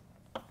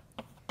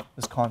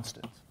is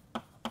constant.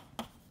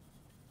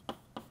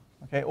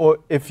 Okay, or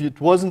if it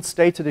wasn't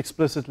stated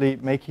explicitly,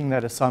 making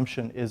that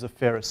assumption is a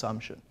fair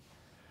assumption.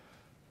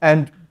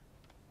 And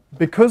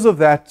because of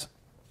that,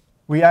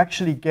 we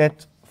actually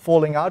get,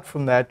 falling out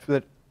from that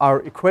our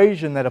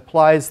equation that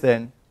applies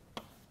then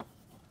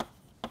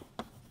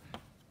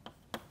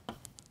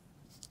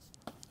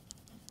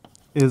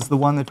is the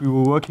one that we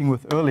were working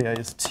with earlier,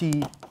 is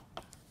T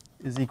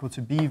is equal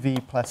to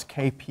BV plus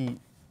KP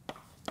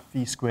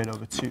V squared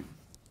over 2.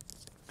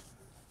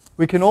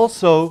 We can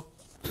also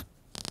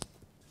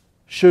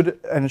should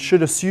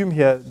assume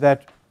here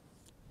that,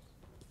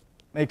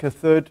 make a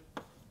third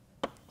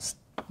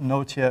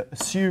note here,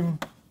 assume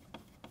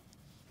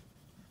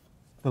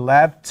the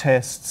lab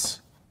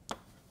tests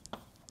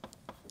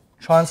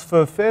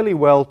transfer fairly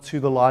well to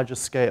the larger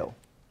scale.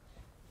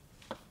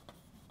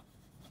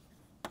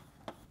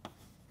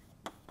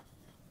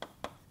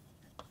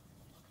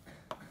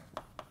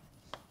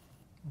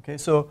 Okay,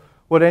 so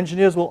what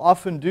engineers will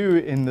often do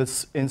in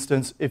this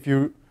instance, if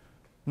you're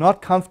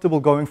not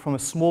comfortable going from a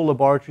small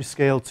laboratory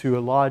scale to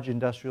a large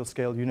industrial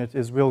scale unit,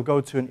 is we'll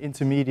go to an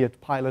intermediate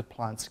pilot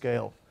plant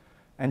scale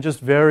and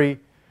just vary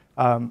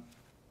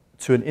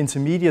to an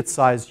intermediate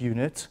sized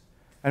unit.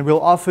 And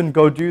we'll often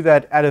go do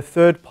that at a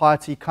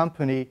third-party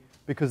company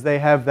because they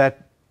have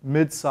that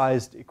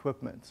mid-sized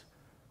equipment.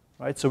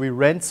 Right? So we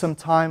rent some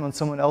time on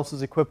someone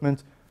else's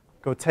equipment,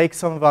 go take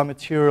some of our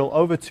material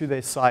over to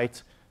their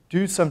site,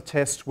 do some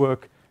test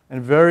work,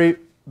 and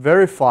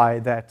verify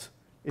that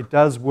it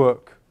does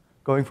work,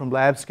 going from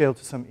lab scale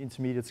to some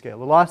intermediate scale.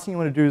 The last thing you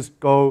want to do is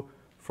go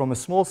from a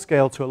small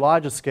scale to a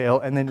larger scale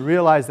and then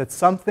realize that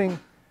something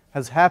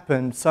has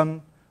happened,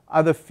 some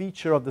other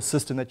feature of the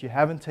system that you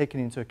haven't taken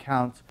into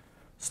account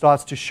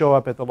starts to show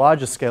up at the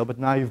larger scale, but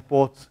now you've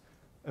bought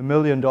 $1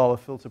 million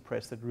filter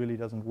press that really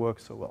doesn't work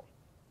so well.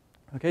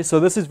 Okay, so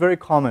this is very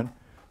common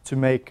to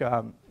make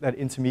that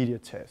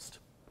intermediate test.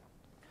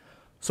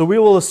 So we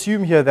will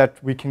assume here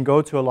that we can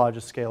go to a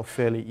larger scale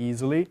fairly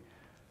easily.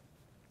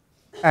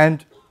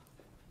 And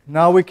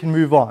now we can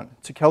move on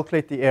to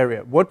calculate the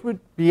area. What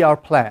would be our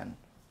plan?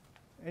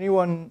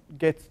 Anyone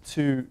get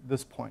to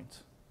this point?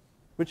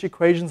 Which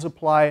equations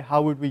apply?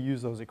 How would we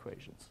use those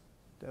equations?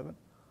 Devin? We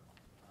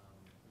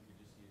could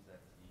just use that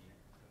T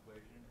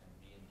equation, and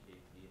V and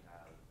KP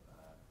have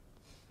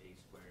A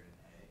squared and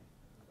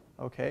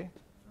A. Okay.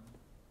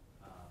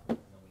 And then we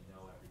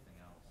know everything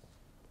else.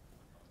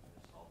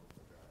 Just solve the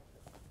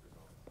quadratic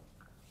result.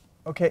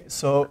 Okay,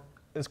 so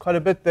there's quite a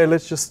bit there.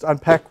 Let's just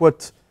unpack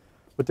what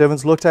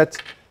Devin's looked at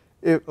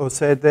or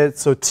said there.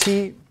 So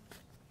T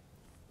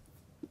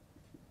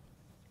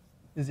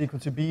is equal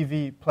to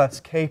BV plus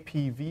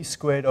KPV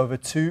squared over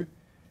 2.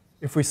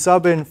 If we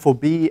sub in for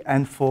B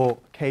and for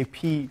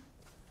KP,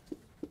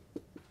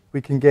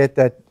 we can get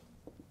that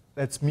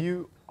that's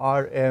mu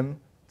RM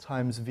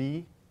times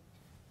V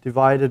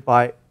divided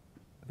by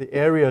the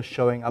area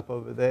showing up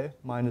over there,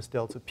 minus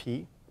delta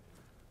P.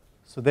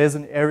 So there's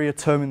an area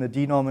term in the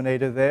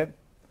denominator there.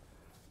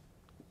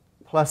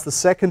 Plus the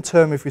second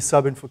term, if we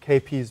sub in for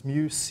Kp, is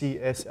mu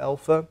Cs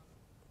alpha.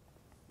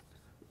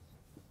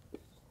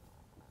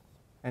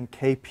 And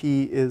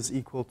Kp is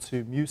equal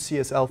to mu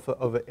Cs alpha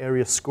over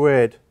area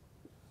squared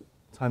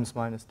times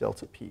minus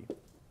delta P.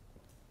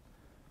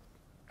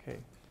 Okay.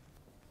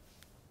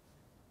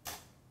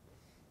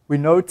 We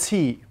know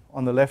T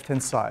on the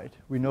left-hand side.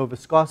 We know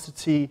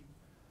viscosity.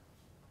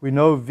 We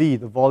know V,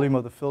 the volume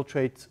of the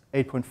filtrate,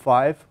 8.5.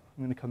 I'm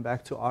going to come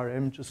back to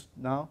Rm just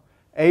now.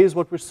 A is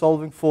what we're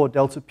solving for.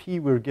 Delta P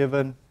we're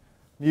given.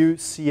 Mu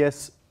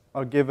Cs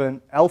are given.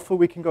 Alpha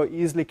we can go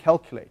easily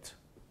calculate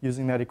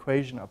using that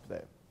equation up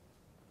there.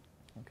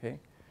 Okay.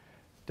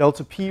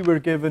 Delta P we're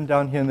given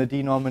down here in the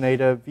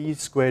denominator. V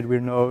squared we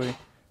know,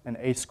 and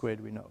A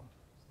squared we know.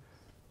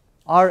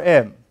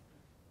 Rm.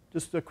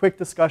 Just a quick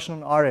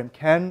discussion on Rm.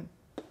 Can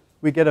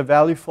we get a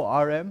value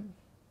for Rm?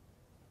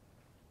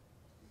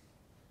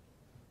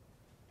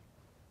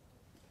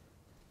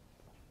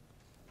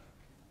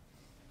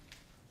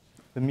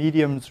 The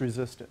medium's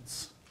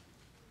resistance.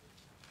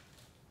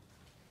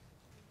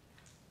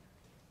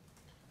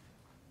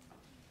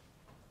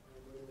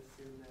 We're going to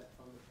assume that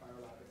from the prior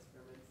lab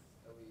experiments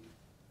that we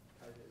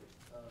tried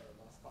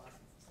last class,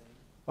 it's the same.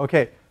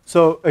 Okay,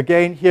 so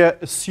again here,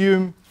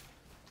 assume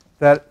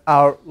that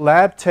our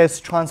lab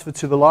tests transfer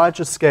to the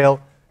larger scale.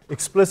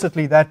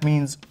 Explicitly, that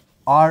means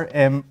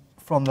Rm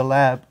from the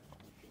lab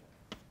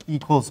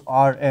equals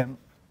Rm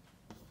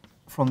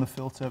from the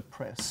filter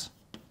press.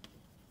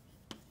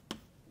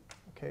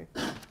 Okay. I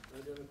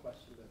do have a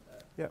question about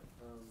that. Yeah.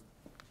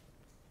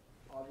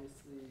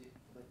 Obviously,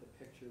 like the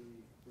picture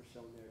we were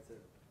shown there, it's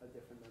a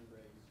different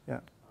membrane.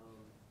 Yeah.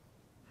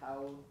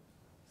 How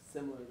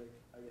similar, like,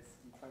 I guess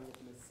you try to get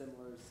them as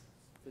similar as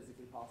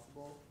physically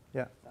possible.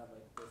 Yeah. To have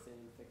like the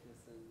same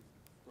thickness and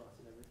thrust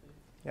and everything.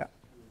 Yeah.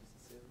 And we just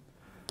assume.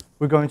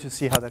 We're going to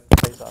see how that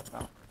plays out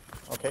now.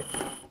 Okay.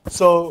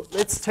 So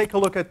let's take a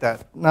look at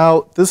that.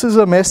 Now, this is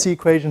a messy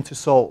equation to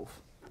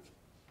solve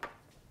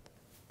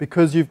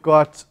because you've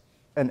got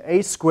an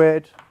A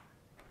squared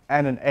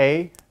and an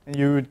A, and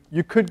you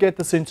could get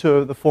this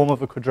into the form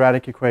of a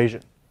quadratic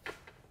equation.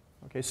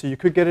 Okay, so you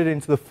could get it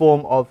into the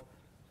form of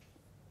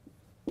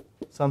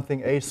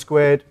something A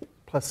squared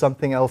plus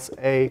something else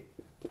A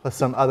plus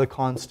some other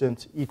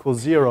constant equals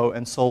 0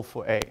 and solve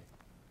for A.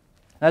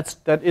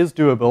 That is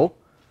doable.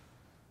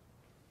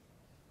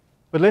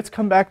 But let's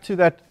come back to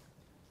that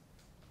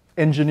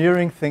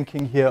engineering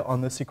thinking here on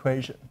this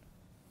equation.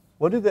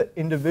 What do the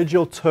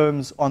individual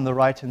terms on the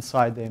right-hand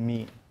side there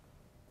mean?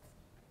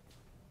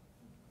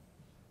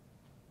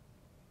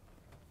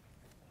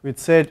 We'd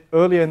said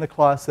earlier in the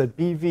class that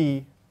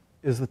BV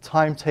is the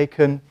time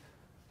taken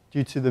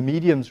due to the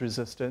medium's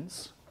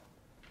resistance,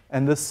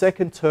 and this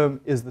second term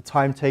is the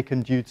time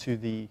taken due to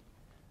the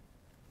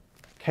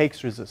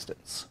cake's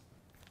resistance.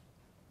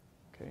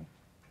 Okay.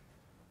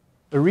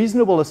 A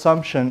reasonable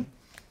assumption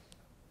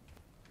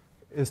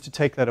is to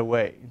take that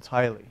away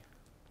entirely.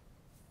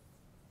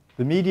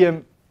 The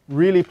medium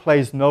really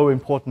plays no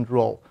important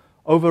role.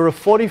 Over a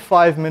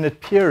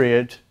 45-minute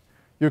period,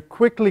 you're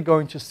quickly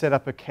going to set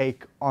up a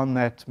cake on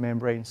that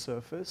membrane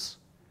surface,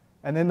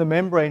 and then the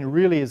membrane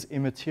really is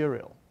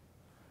immaterial.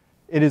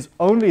 It is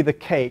only the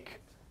cake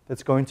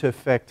that's going to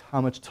affect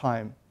how much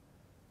time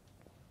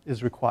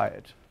is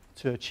required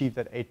to achieve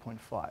that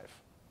 8.5.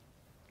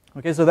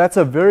 Okay, so that's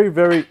a very,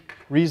 very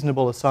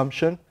reasonable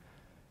assumption.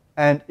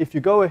 And if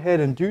you go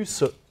ahead and do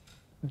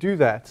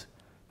that,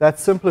 that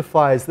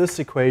simplifies this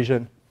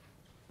equation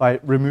by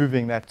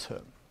removing that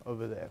term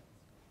over there.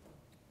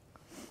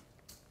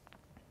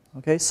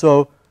 Okay,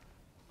 so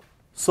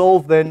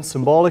solve then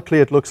symbolically.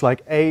 It looks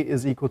like A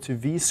is equal to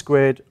V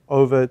squared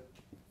over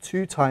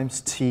 2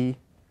 times T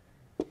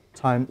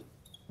times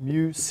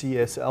mu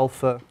Cs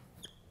alpha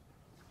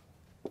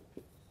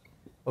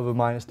over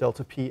minus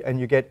delta P, and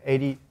you get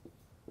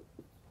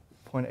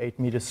 80.8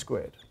 meters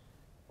squared.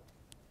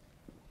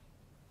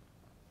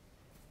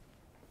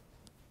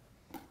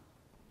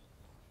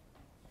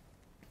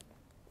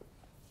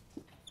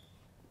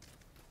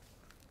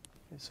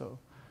 Okay, so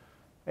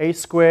A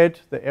squared,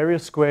 the area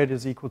squared,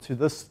 is equal to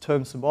this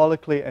term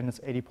symbolically, and it's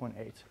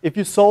 80.8. If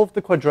you solve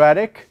the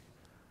quadratic,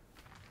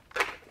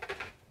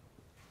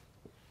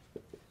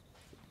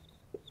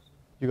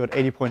 you got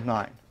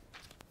 80.9.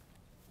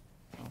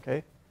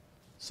 Okay?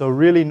 So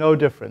really no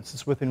difference.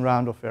 It's within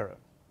round-off error.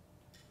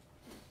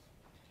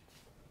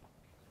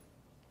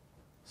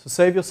 So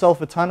save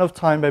yourself a ton of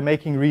time by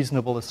making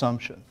reasonable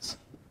assumptions.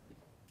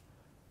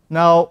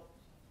 Now,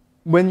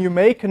 when you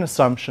make an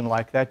assumption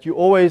like that, you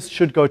always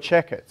should go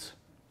check it.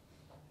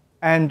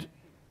 And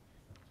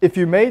if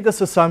you made this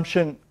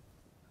assumption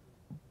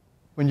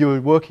when you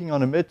were working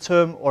on a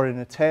midterm or in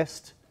a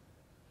test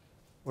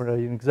or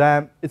an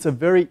exam, it's a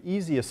very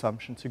easy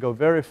assumption to go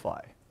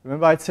verify.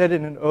 Remember I said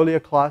in an earlier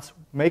class,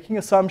 making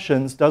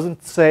assumptions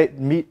doesn't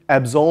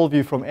absolve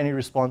you from any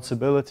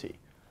responsibility.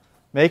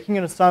 Making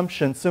an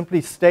assumption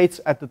simply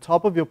states at the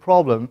top of your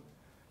problem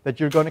that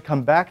you're going to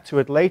come back to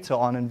it later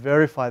on and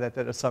verify that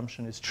that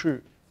assumption is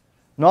true.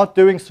 Not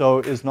doing so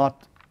is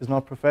not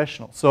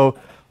professional. So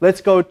let's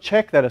go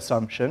check that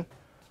assumption.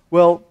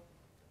 Well,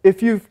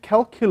 if you've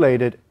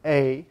calculated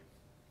A,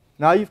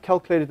 now you've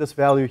calculated this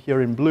value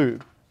here in blue.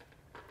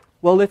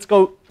 Well, let's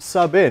go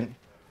sub in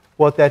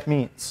what that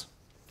means.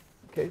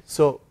 Okay,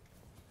 so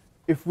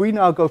if we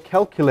now go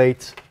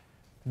calculate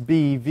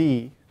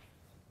BV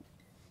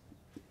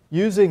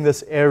using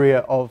this area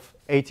of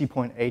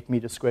 80.8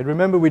 meters squared.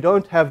 Remember, we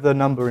don't have the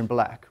number in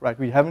black, right?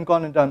 We haven't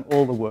gone and done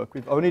all the work.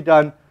 We've only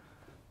done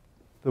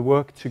the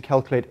work to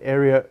calculate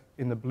area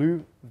in the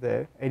blue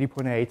there,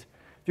 80.8. If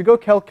you go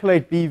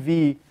calculate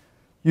BV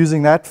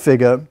using that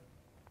figure,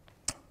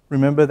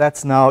 remember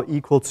that's now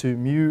equal to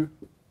mu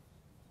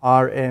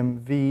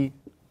RMV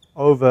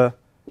over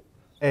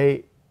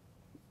A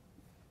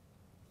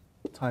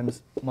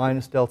times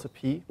minus delta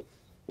P.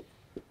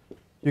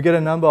 You get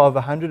a number of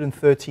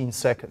 113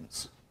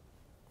 seconds.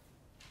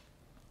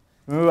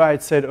 Remember I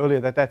had said earlier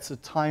that that's a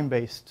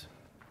time-based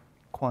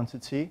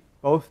quantity.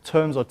 Both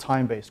terms are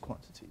time-based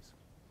quantities.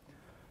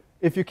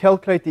 If you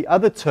calculate the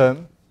other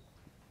term,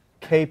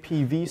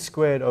 kPV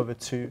squared over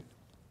 2,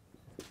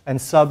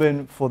 and sub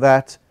in for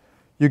that,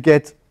 you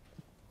get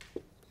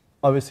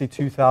obviously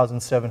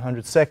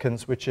 2,700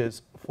 seconds, which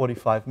is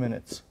 45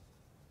 minutes.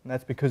 And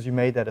that's because you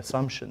made that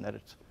assumption that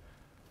it's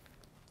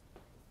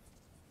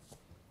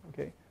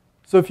okay.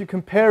 So if you're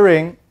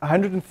comparing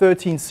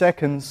 113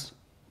 seconds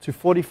to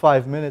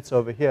 45 minutes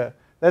over here,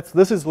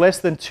 this is less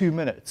than 2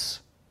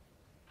 minutes.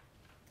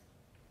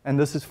 And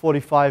this is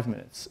 45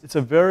 minutes. It's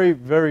a very,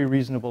 very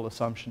reasonable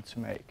assumption to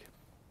make.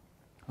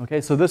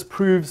 Okay, so this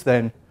proves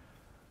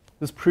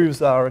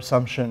our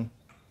assumption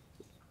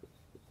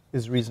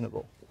is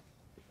reasonable.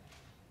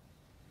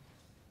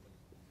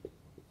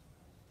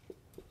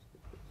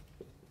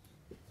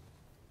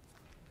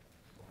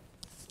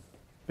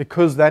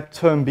 Because that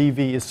term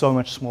BV is so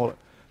much smaller.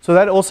 So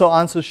that also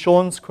answers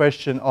Sean's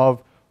question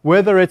of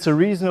whether it's a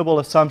reasonable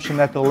assumption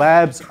that the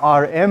lab's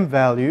RM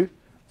value,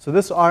 so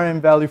this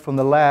RM value from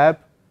the lab,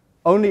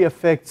 only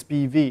affects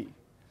BV.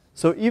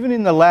 So even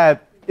in the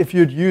lab, if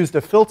you'd used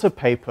a filter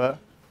paper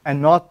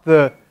and not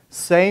the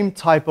same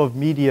type of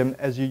medium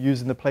as you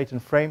use in the plate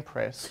and frame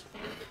press,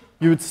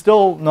 you would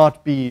still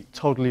not be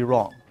totally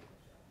wrong.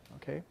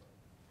 Okay?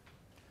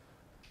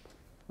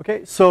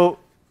 Okay, so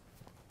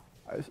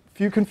a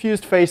few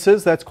confused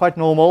faces, that's quite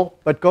normal,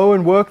 but go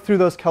and work through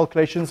those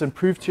calculations and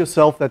prove to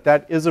yourself that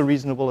that is a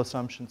reasonable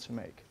assumption to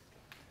make.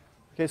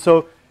 Okay,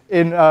 so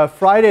in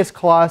Friday's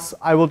class,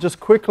 I will just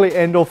quickly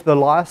end off the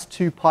last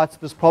two parts of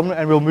this problem,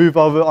 and we'll move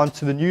over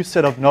onto the new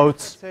set of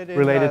notes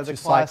related to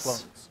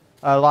cyclones.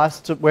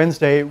 Last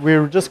Wednesday,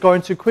 we're just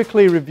going to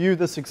quickly review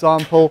this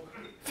example,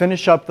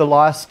 finish up the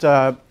last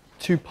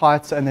two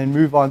parts, and then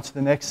move on to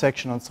the next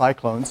section on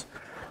cyclones.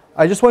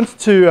 I just wanted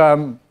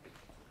to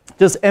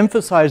just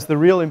emphasize the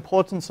real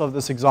importance of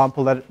this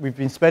example that we've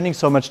been spending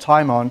so much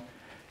time on,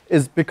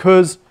 is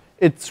because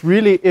it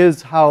really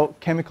is how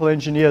chemical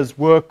engineers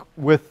work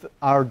with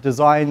our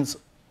designs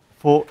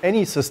for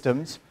any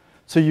systems.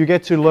 So you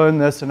get to learn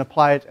this and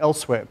apply it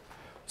elsewhere.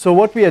 So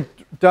what we had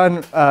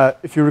done,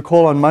 if you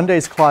recall on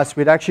Monday's class,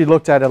 we'd actually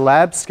looked at a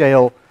lab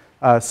scale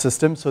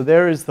system. So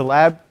there is the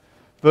lab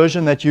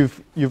version that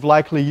you've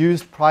likely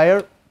used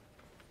prior.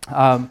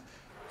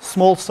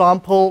 Small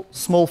sample,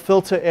 small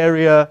filter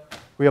area.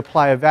 We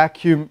apply a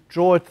vacuum,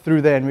 draw it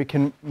through there, and we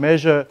can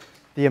measure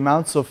the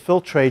amounts of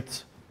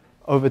filtrate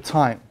over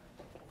time.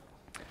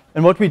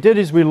 And what we did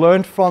is we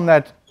learned from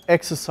that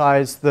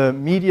exercise the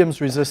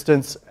medium's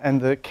resistance and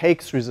the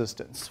cake's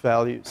resistance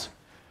values.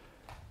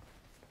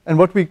 And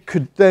what we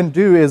could then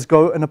do is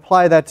go and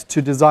apply that to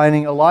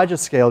designing a larger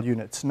scale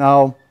unit.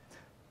 Now,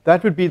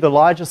 that would be the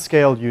larger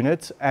scale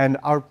unit, and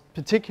our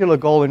particular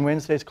goal in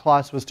Wednesday's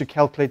class was to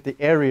calculate the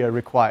area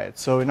required.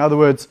 So in other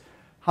words,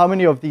 how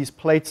many of these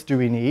plates do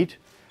we need?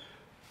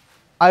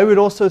 I would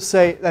also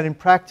say that in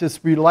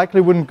practice, we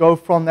likely wouldn't go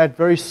from that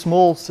very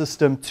small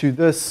system to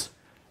this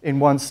in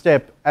one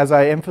step. As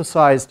I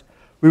emphasized,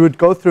 we would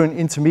go through an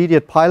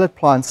intermediate pilot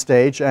plant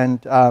stage,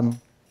 and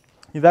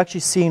you've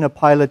actually seen a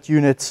pilot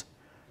unit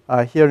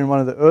here in one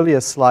of the earlier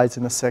slides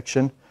in the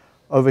section.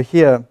 Over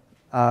here,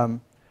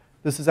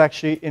 this is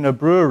actually in a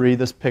brewery,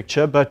 this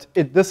picture, but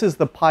this is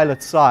the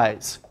pilot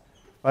size,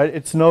 right?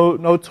 It's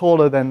no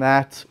taller than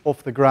that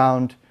off the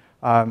ground.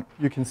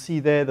 You can see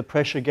there the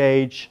pressure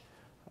gauge,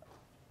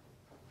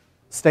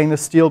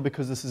 stainless steel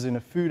because this is in a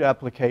food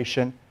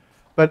application.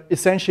 But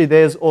essentially,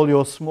 there's all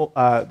your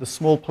the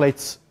small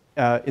plates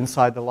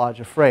inside the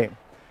larger frame.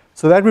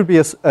 So that would be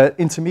an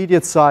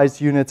intermediate sized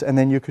unit, and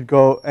then you could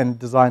go and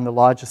design the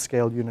larger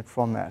scale unit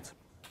from that.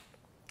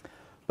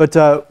 But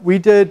we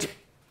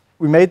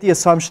made the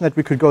assumption that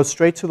we could go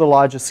straight to the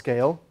larger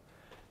scale.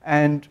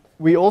 And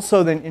we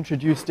also then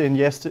introduced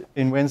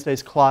in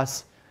Wednesday's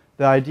class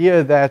the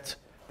idea that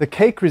the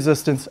cake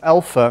resistance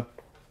alpha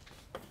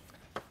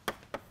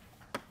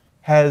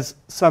has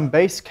some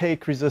base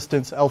cake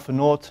resistance alpha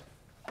naught,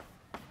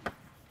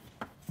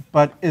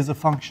 but is a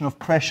function of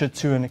pressure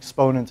to an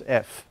exponent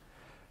f.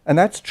 And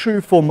that's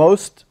true for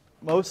most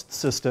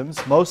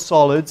systems. Most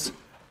solids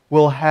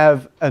will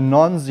have a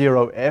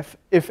non-zero f.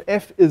 If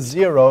f is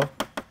 0,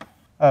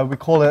 we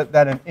call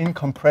that an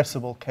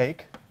incompressible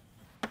cake.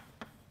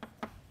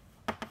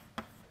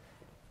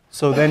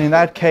 So then in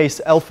that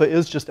case, alpha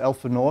is just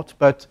alpha naught.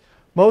 But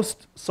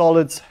most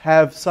solids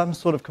have some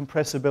sort of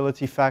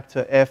compressibility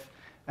factor f.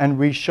 And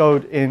we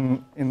showed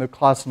in the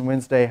class on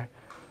Wednesday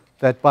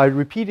that by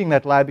repeating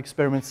that lab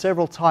experiment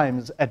several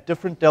times at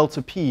different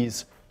delta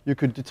p's, you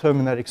could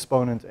determine that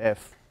exponent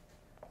f.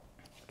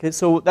 Okay,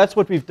 so that's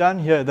what we've done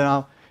here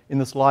now in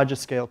this larger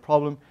scale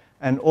problem.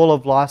 And all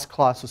of last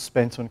class was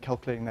spent on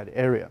calculating that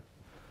area.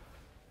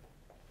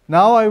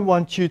 Now I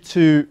want you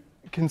to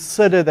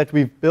consider that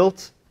we've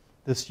built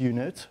this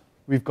unit.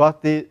 We've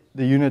got the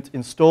unit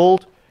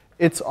installed.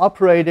 It's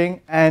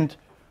operating, and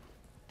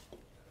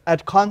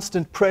at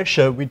constant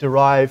pressure, we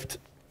derived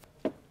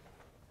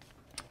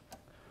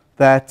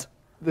that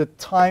the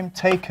time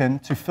taken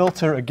to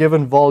filter a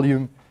given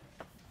volume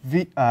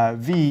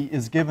V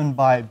is given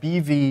by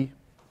BV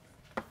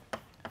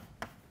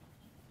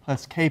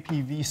plus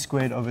KPV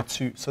squared over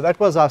 2. So that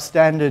was our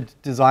standard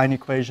design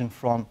equation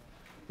from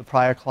the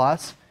prior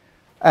class.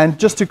 And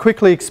just to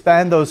quickly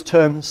expand those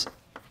terms,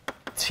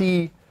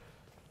 T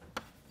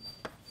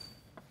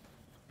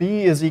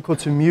B is equal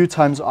to mu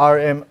times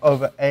Rm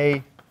over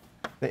A,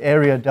 the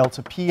area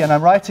delta P. And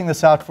I'm writing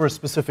this out for a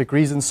specific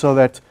reason so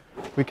that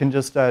we can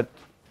just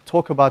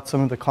talk about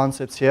some of the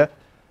concepts here.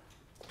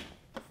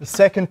 The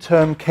second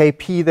term,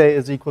 Kp there,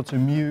 is equal to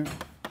mu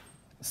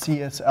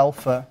Cs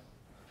alpha,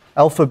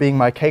 alpha being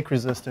my cake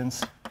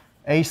resistance,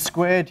 A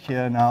squared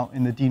here now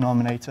in the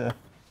denominator,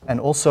 and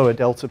also a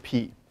delta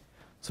P.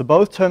 So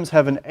both terms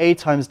have an A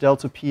times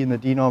delta P in the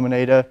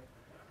denominator.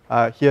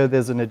 Here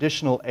there's an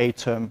additional A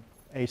term,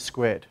 A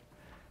squared,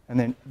 and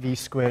then V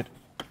squared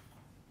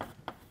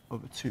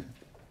over 2.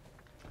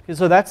 Okay,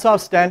 so that's our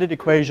standard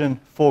equation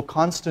for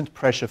constant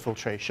pressure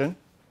filtration.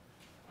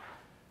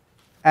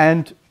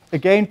 And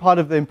again, part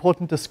of the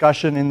important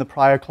discussion in the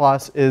prior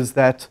class is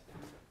that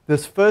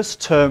this first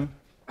term,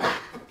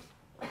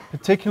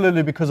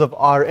 particularly because of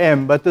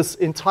Rm, but this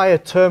entire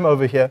term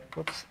over here,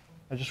 whoops,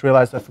 I just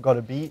realized I forgot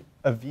a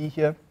V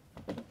here.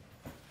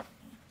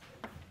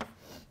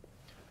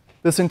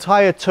 This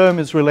entire term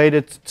is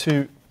related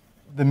to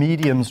the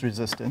medium's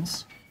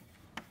resistance.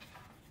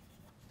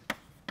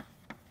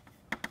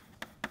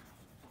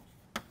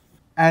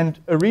 And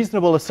a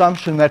reasonable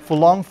assumption that for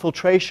long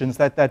filtrations,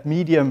 that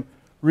medium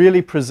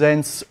really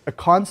presents a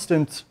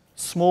constant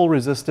small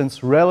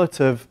resistance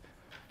relative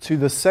to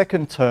the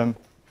second term,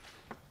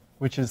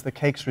 which is the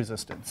cake's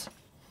resistance.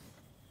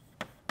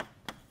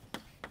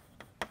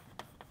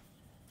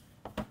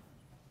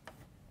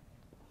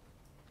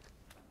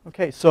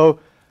 Okay, so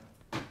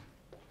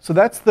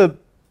that's the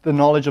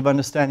knowledge of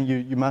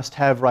understanding you must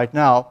have right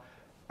now.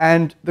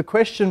 And the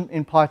question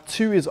in part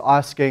 2 is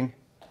asking,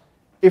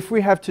 if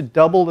we have to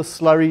double the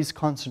slurry's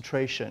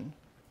concentration,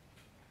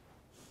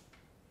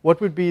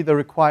 what would be the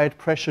required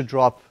pressure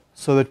drop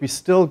so that we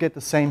still get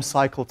the same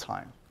cycle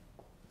time?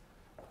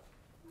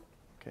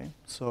 Okay,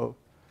 so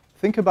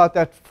think about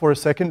that for a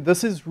second.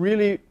 This is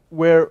really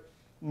where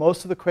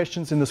most of the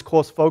questions in this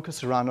course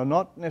focus around, are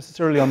not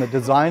necessarily on the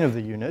design of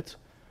the unit.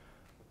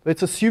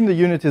 Let's assume the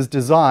unit is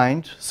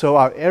designed, so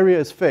our area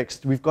is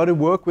fixed. We've got to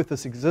work with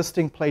this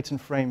existing plate and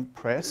frame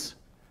press.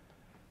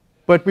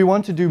 But we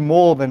want to do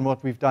more than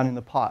what we've done in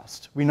the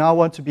past. We now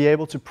want to be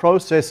able to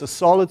process a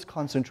solids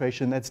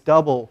concentration that's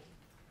double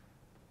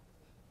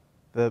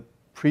the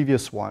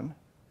previous one.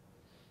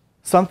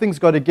 Something's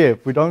got to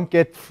give. We don't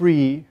get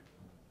free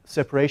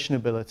separation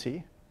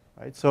ability,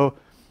 right? So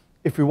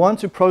if we want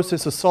to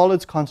process a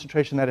solids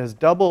concentration that has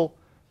double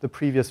the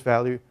previous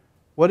value,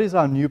 what is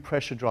our new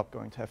pressure drop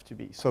going to have to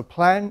be? So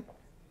plan,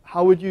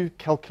 how would you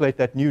calculate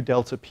that new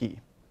delta P?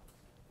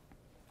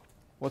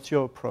 What's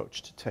your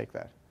approach to take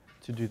that,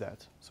 to do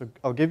that? So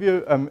I'll give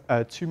you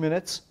 2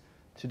 minutes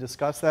to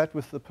discuss that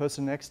with the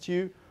person next to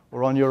you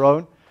or on your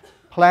own.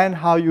 Plan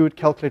how you would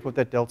calculate what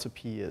that delta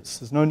P is.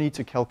 There's no need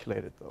to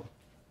calculate it, though.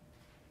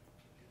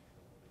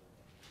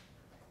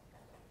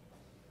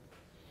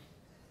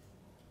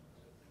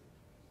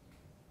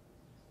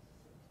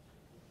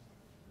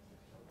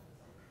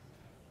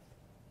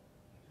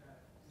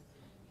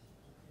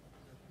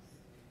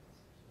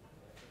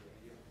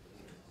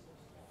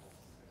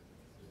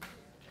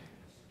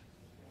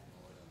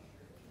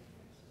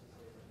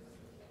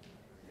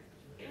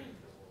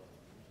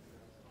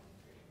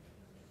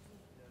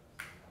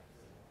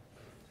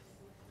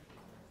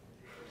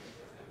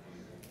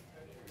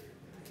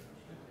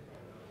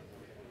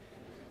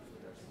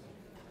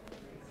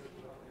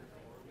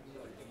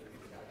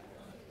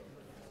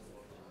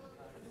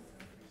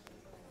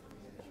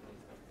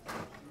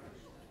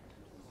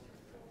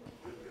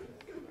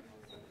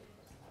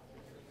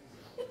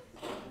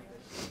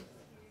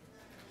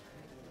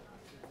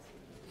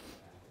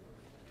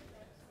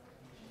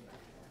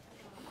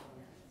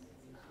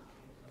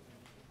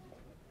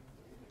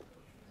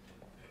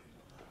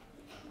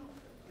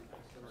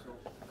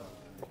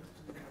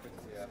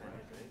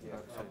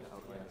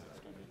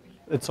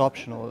 it's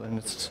optional, and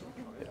it's,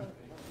 yeah.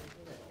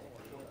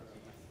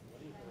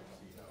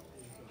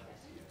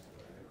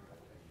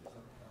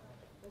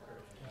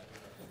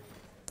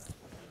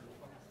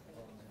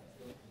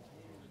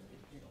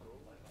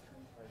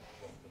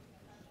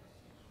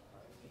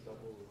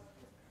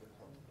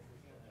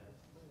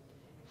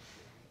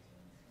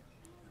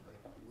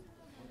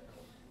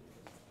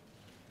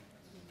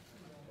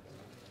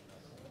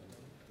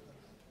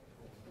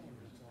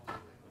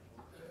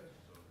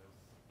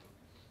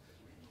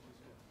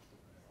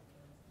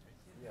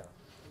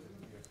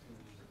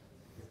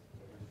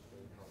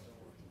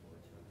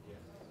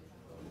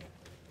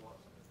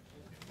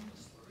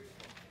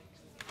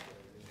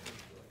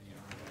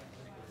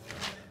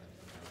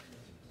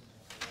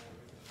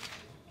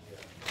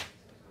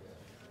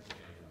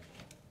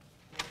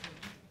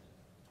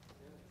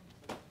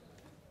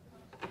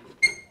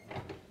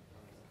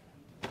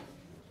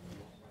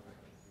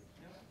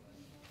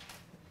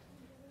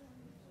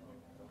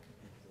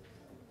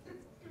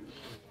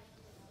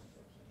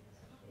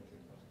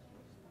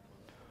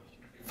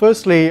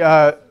 Firstly,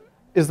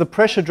 is the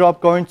pressure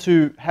drop going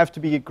to have to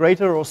be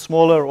greater or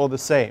smaller or the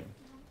same?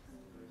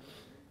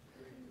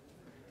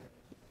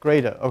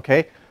 Greater,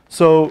 okay.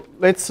 So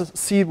let's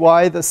see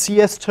why the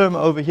CS term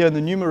over here in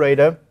the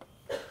numerator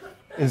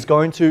is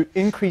going to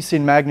increase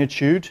in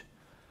magnitude.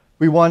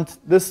 We want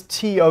this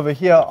T over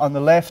here on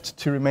the left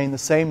to remain the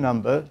same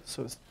number.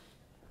 So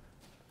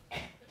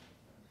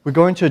we're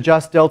going to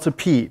adjust delta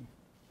P.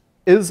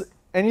 Is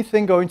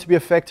anything going to be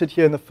affected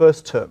here in the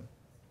first term?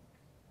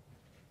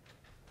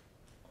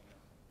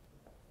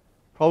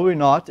 Probably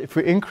not. If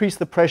we increase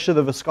the pressure,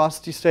 the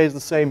viscosity stays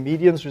the same.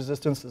 Medium's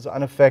resistance is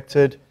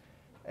unaffected.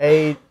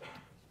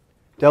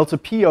 Delta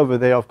P over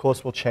there, of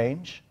course, will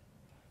change,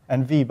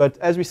 and V. But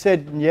as we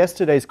said in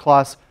yesterday's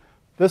class,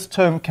 this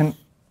term can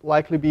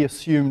likely be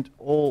assumed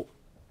all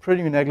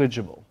pretty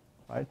negligible,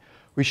 right?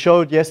 We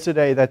showed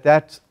yesterday that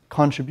that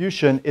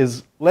contribution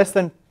is less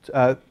than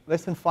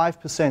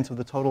 5% of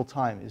the total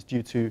time is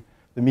due to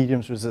the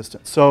medium's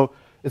resistance. So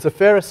it's a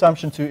fair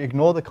assumption to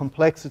ignore the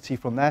complexity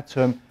from that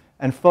term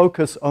and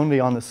focus only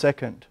on the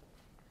second.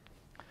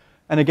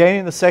 And again,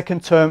 in the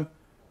second term,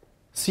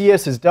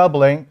 CS is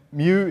doubling,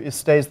 mu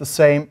stays the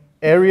same,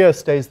 area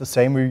stays the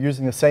same, we're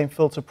using the same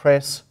filter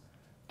press,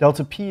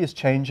 delta P is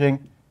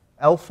changing,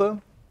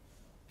 alpha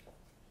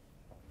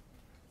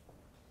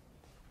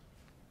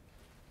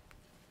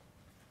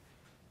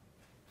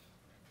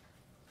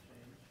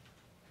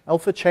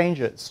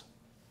changes.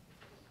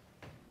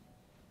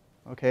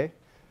 Okay?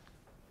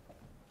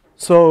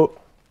 So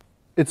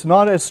it's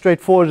not as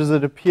straightforward as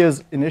it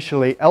appears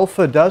initially.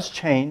 Alpha does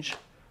change,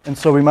 and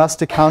so we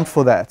must account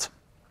for that.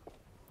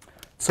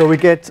 So we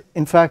get,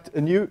 in fact,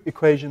 a new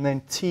equation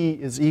then. T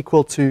is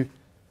equal to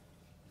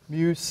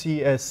mu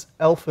CS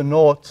alpha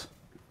naught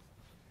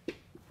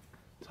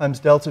times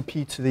delta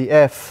P to the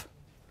F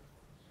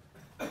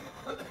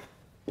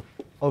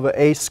over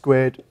A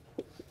squared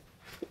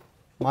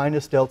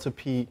minus delta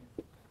P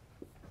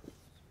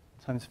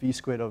times V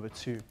squared over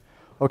 2.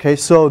 Okay,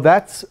 so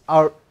that's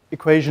our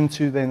equation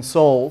to then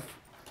solve.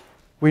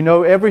 We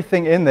know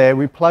everything in there.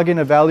 We plug in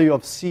a value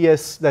of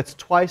CS that's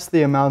twice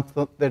the amount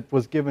that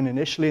was given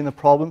initially in the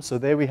problem. So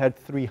there we had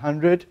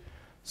 300.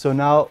 So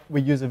now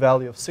we use a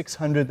value of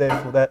 600 there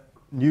for that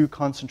new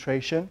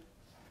concentration.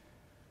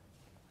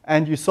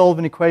 And you solve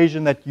an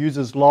equation that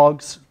uses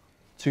logs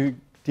to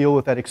deal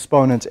with that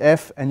exponent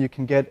F, and you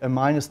can get a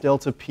minus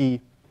delta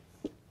P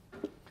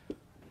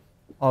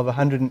of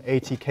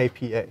 180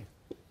 kPa.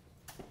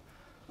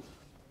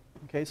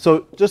 Okay,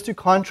 so just to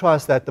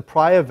contrast that, the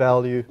prior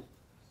value,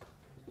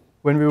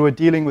 when we were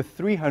dealing with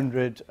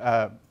 300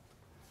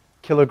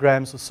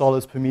 kilograms of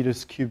solids per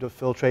meters cubed of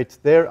filtrate,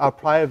 there our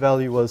prior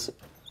value was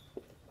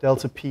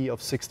delta P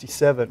of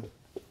 67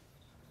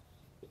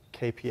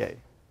 kPa.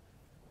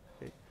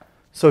 Okay.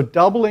 So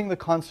doubling the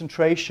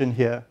concentration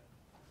here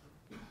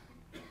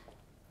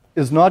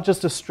is not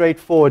just a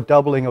straightforward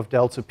doubling of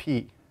delta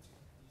P.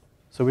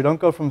 So we don't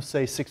go from,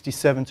 say,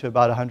 67 to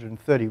about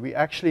 130. We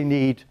actually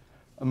need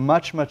a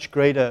much, much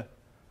greater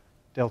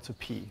delta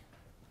P.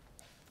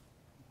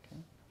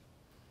 Okay.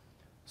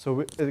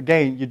 So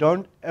again, you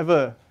don't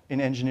ever in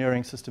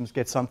engineering systems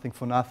get something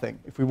for nothing.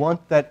 If we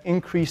want that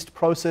increased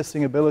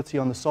processing ability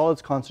on the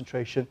solids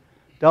concentration,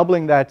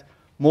 doubling that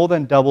more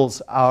than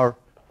doubles our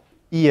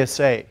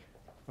ESA.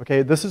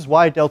 Okay, this is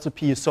why delta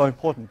P is so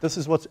important. This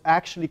is what's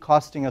actually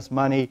costing us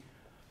money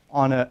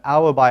on an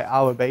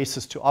hour-by-hour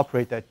basis to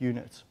operate that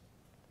unit,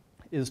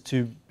 is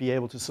to be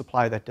able to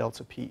supply that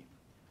delta P.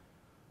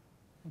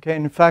 Okay,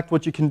 and in fact,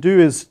 what you can do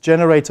is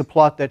generate a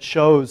plot that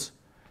shows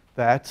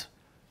that.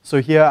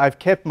 So here I've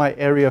kept my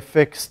area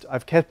fixed,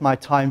 I've kept my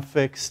time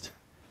fixed,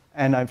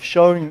 and I'm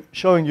showing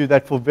you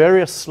that for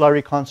various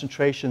slurry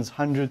concentrations,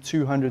 100,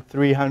 200,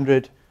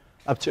 300,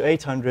 up to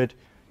 800,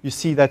 you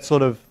see that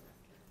sort of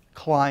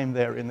climb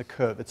there in the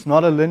curve. It's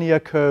not a linear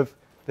curve,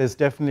 there's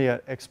definitely an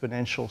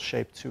exponential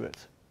shape to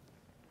it.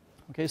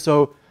 Okay,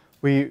 so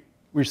we're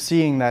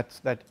seeing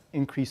that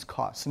increased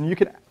cost. And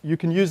you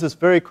can use this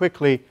very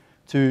quickly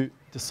to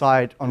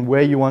decide on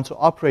where you want to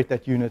operate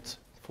that unit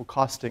for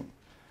costing.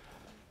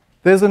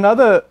 There's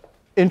another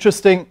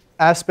interesting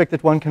aspect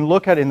that one can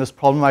look at in this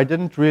problem. I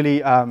didn't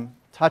really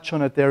touch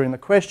on it there in the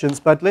questions,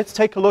 but let's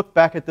take a look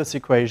back at this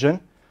equation.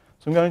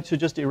 So I'm going to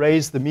just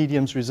erase the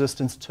medium's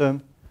resistance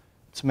term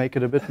to make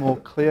it a bit more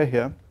clear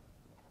here.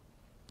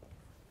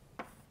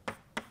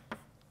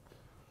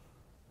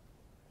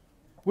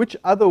 Which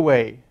other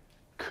way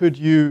could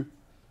you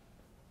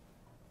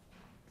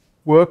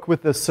work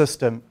with this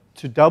system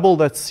to double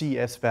that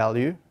CS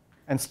value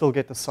and still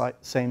get the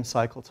same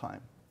cycle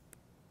time?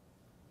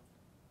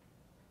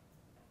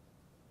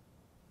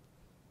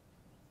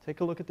 Take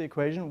a look at the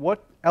equation.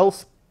 What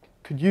else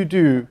could you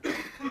do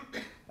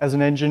as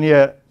an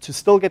engineer to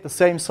still get the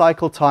same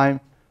cycle time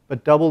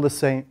but double the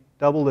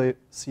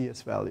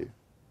CS value?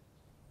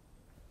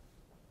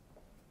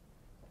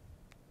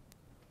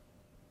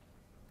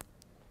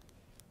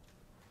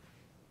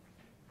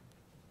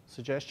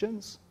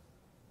 Suggestions?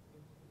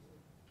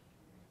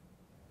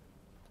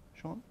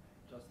 Sean?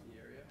 Adjust the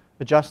area.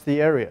 Adjust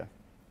the area.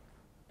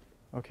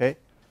 Okay.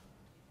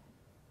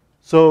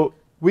 So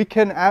we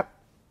can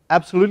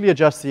absolutely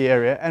adjust the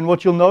area. And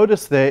what you'll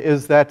notice there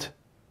is that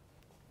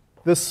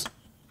this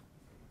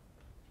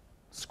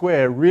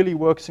square really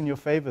works in your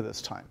favor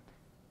this time.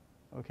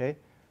 Okay.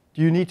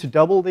 Do you need to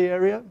double the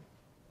area?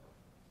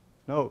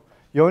 No.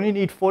 You only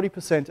need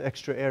 40%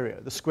 extra area,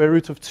 the square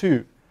root of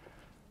 2.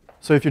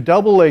 So if you're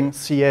doubling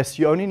CS,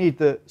 you only need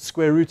the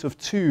square root of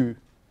 2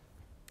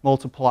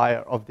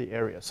 multiplier of the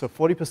area. So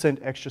 40%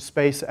 extra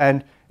space.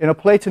 And in a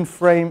plate and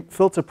frame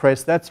filter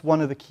press, that's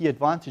one of the key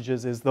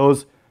advantages, is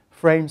those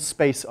frames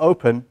space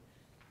open.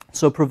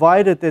 So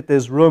provided that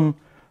there's room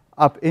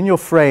up in your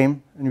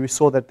frame, and we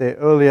saw that there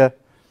earlier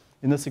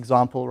in this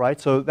example,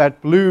 right? So that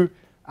blue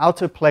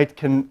outer plate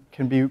can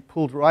be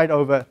pulled right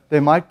over.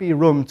 There might be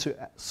room to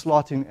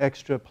slot in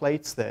extra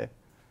plates there.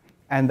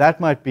 And that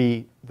might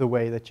be the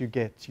way that you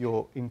get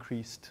your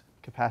increased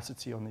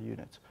capacity on the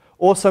unit.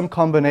 Or some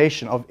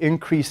combination of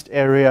increased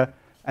area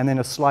and then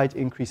a slight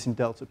increase in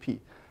delta P.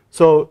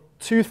 So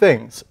two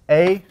things.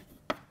 A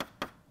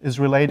is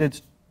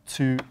related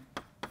to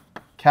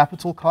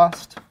capital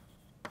cost,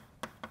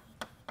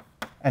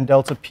 and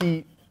delta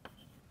P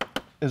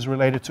is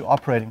related to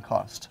operating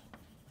cost.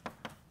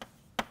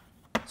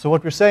 So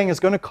what we're saying is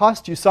going to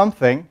cost you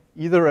something,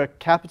 either a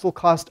capital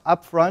cost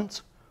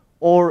upfront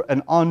or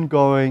an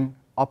ongoing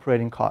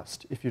operating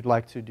cost, if you'd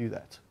like to do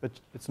that. But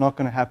it's not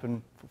going to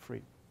happen for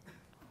free.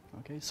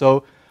 Okay,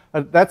 so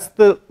that's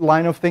the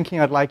line of thinking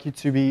I'd like you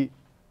to be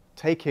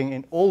taking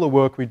in all the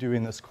work we do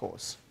in this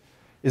course,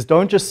 is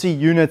don't just see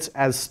units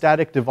as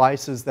static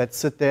devices that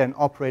sit there and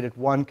operate at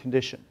one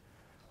condition.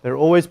 They're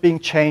always being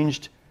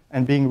changed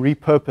and being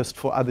repurposed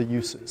for other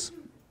uses.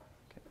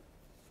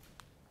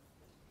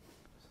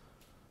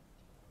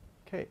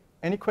 Okay,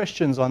 any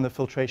questions on the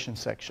filtration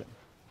section?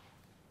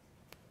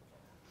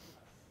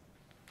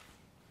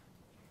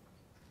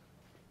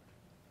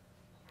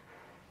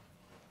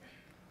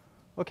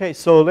 Okay,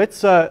 so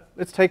let's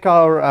take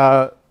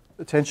our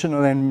attention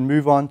and then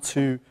move on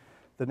to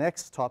the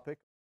next topic.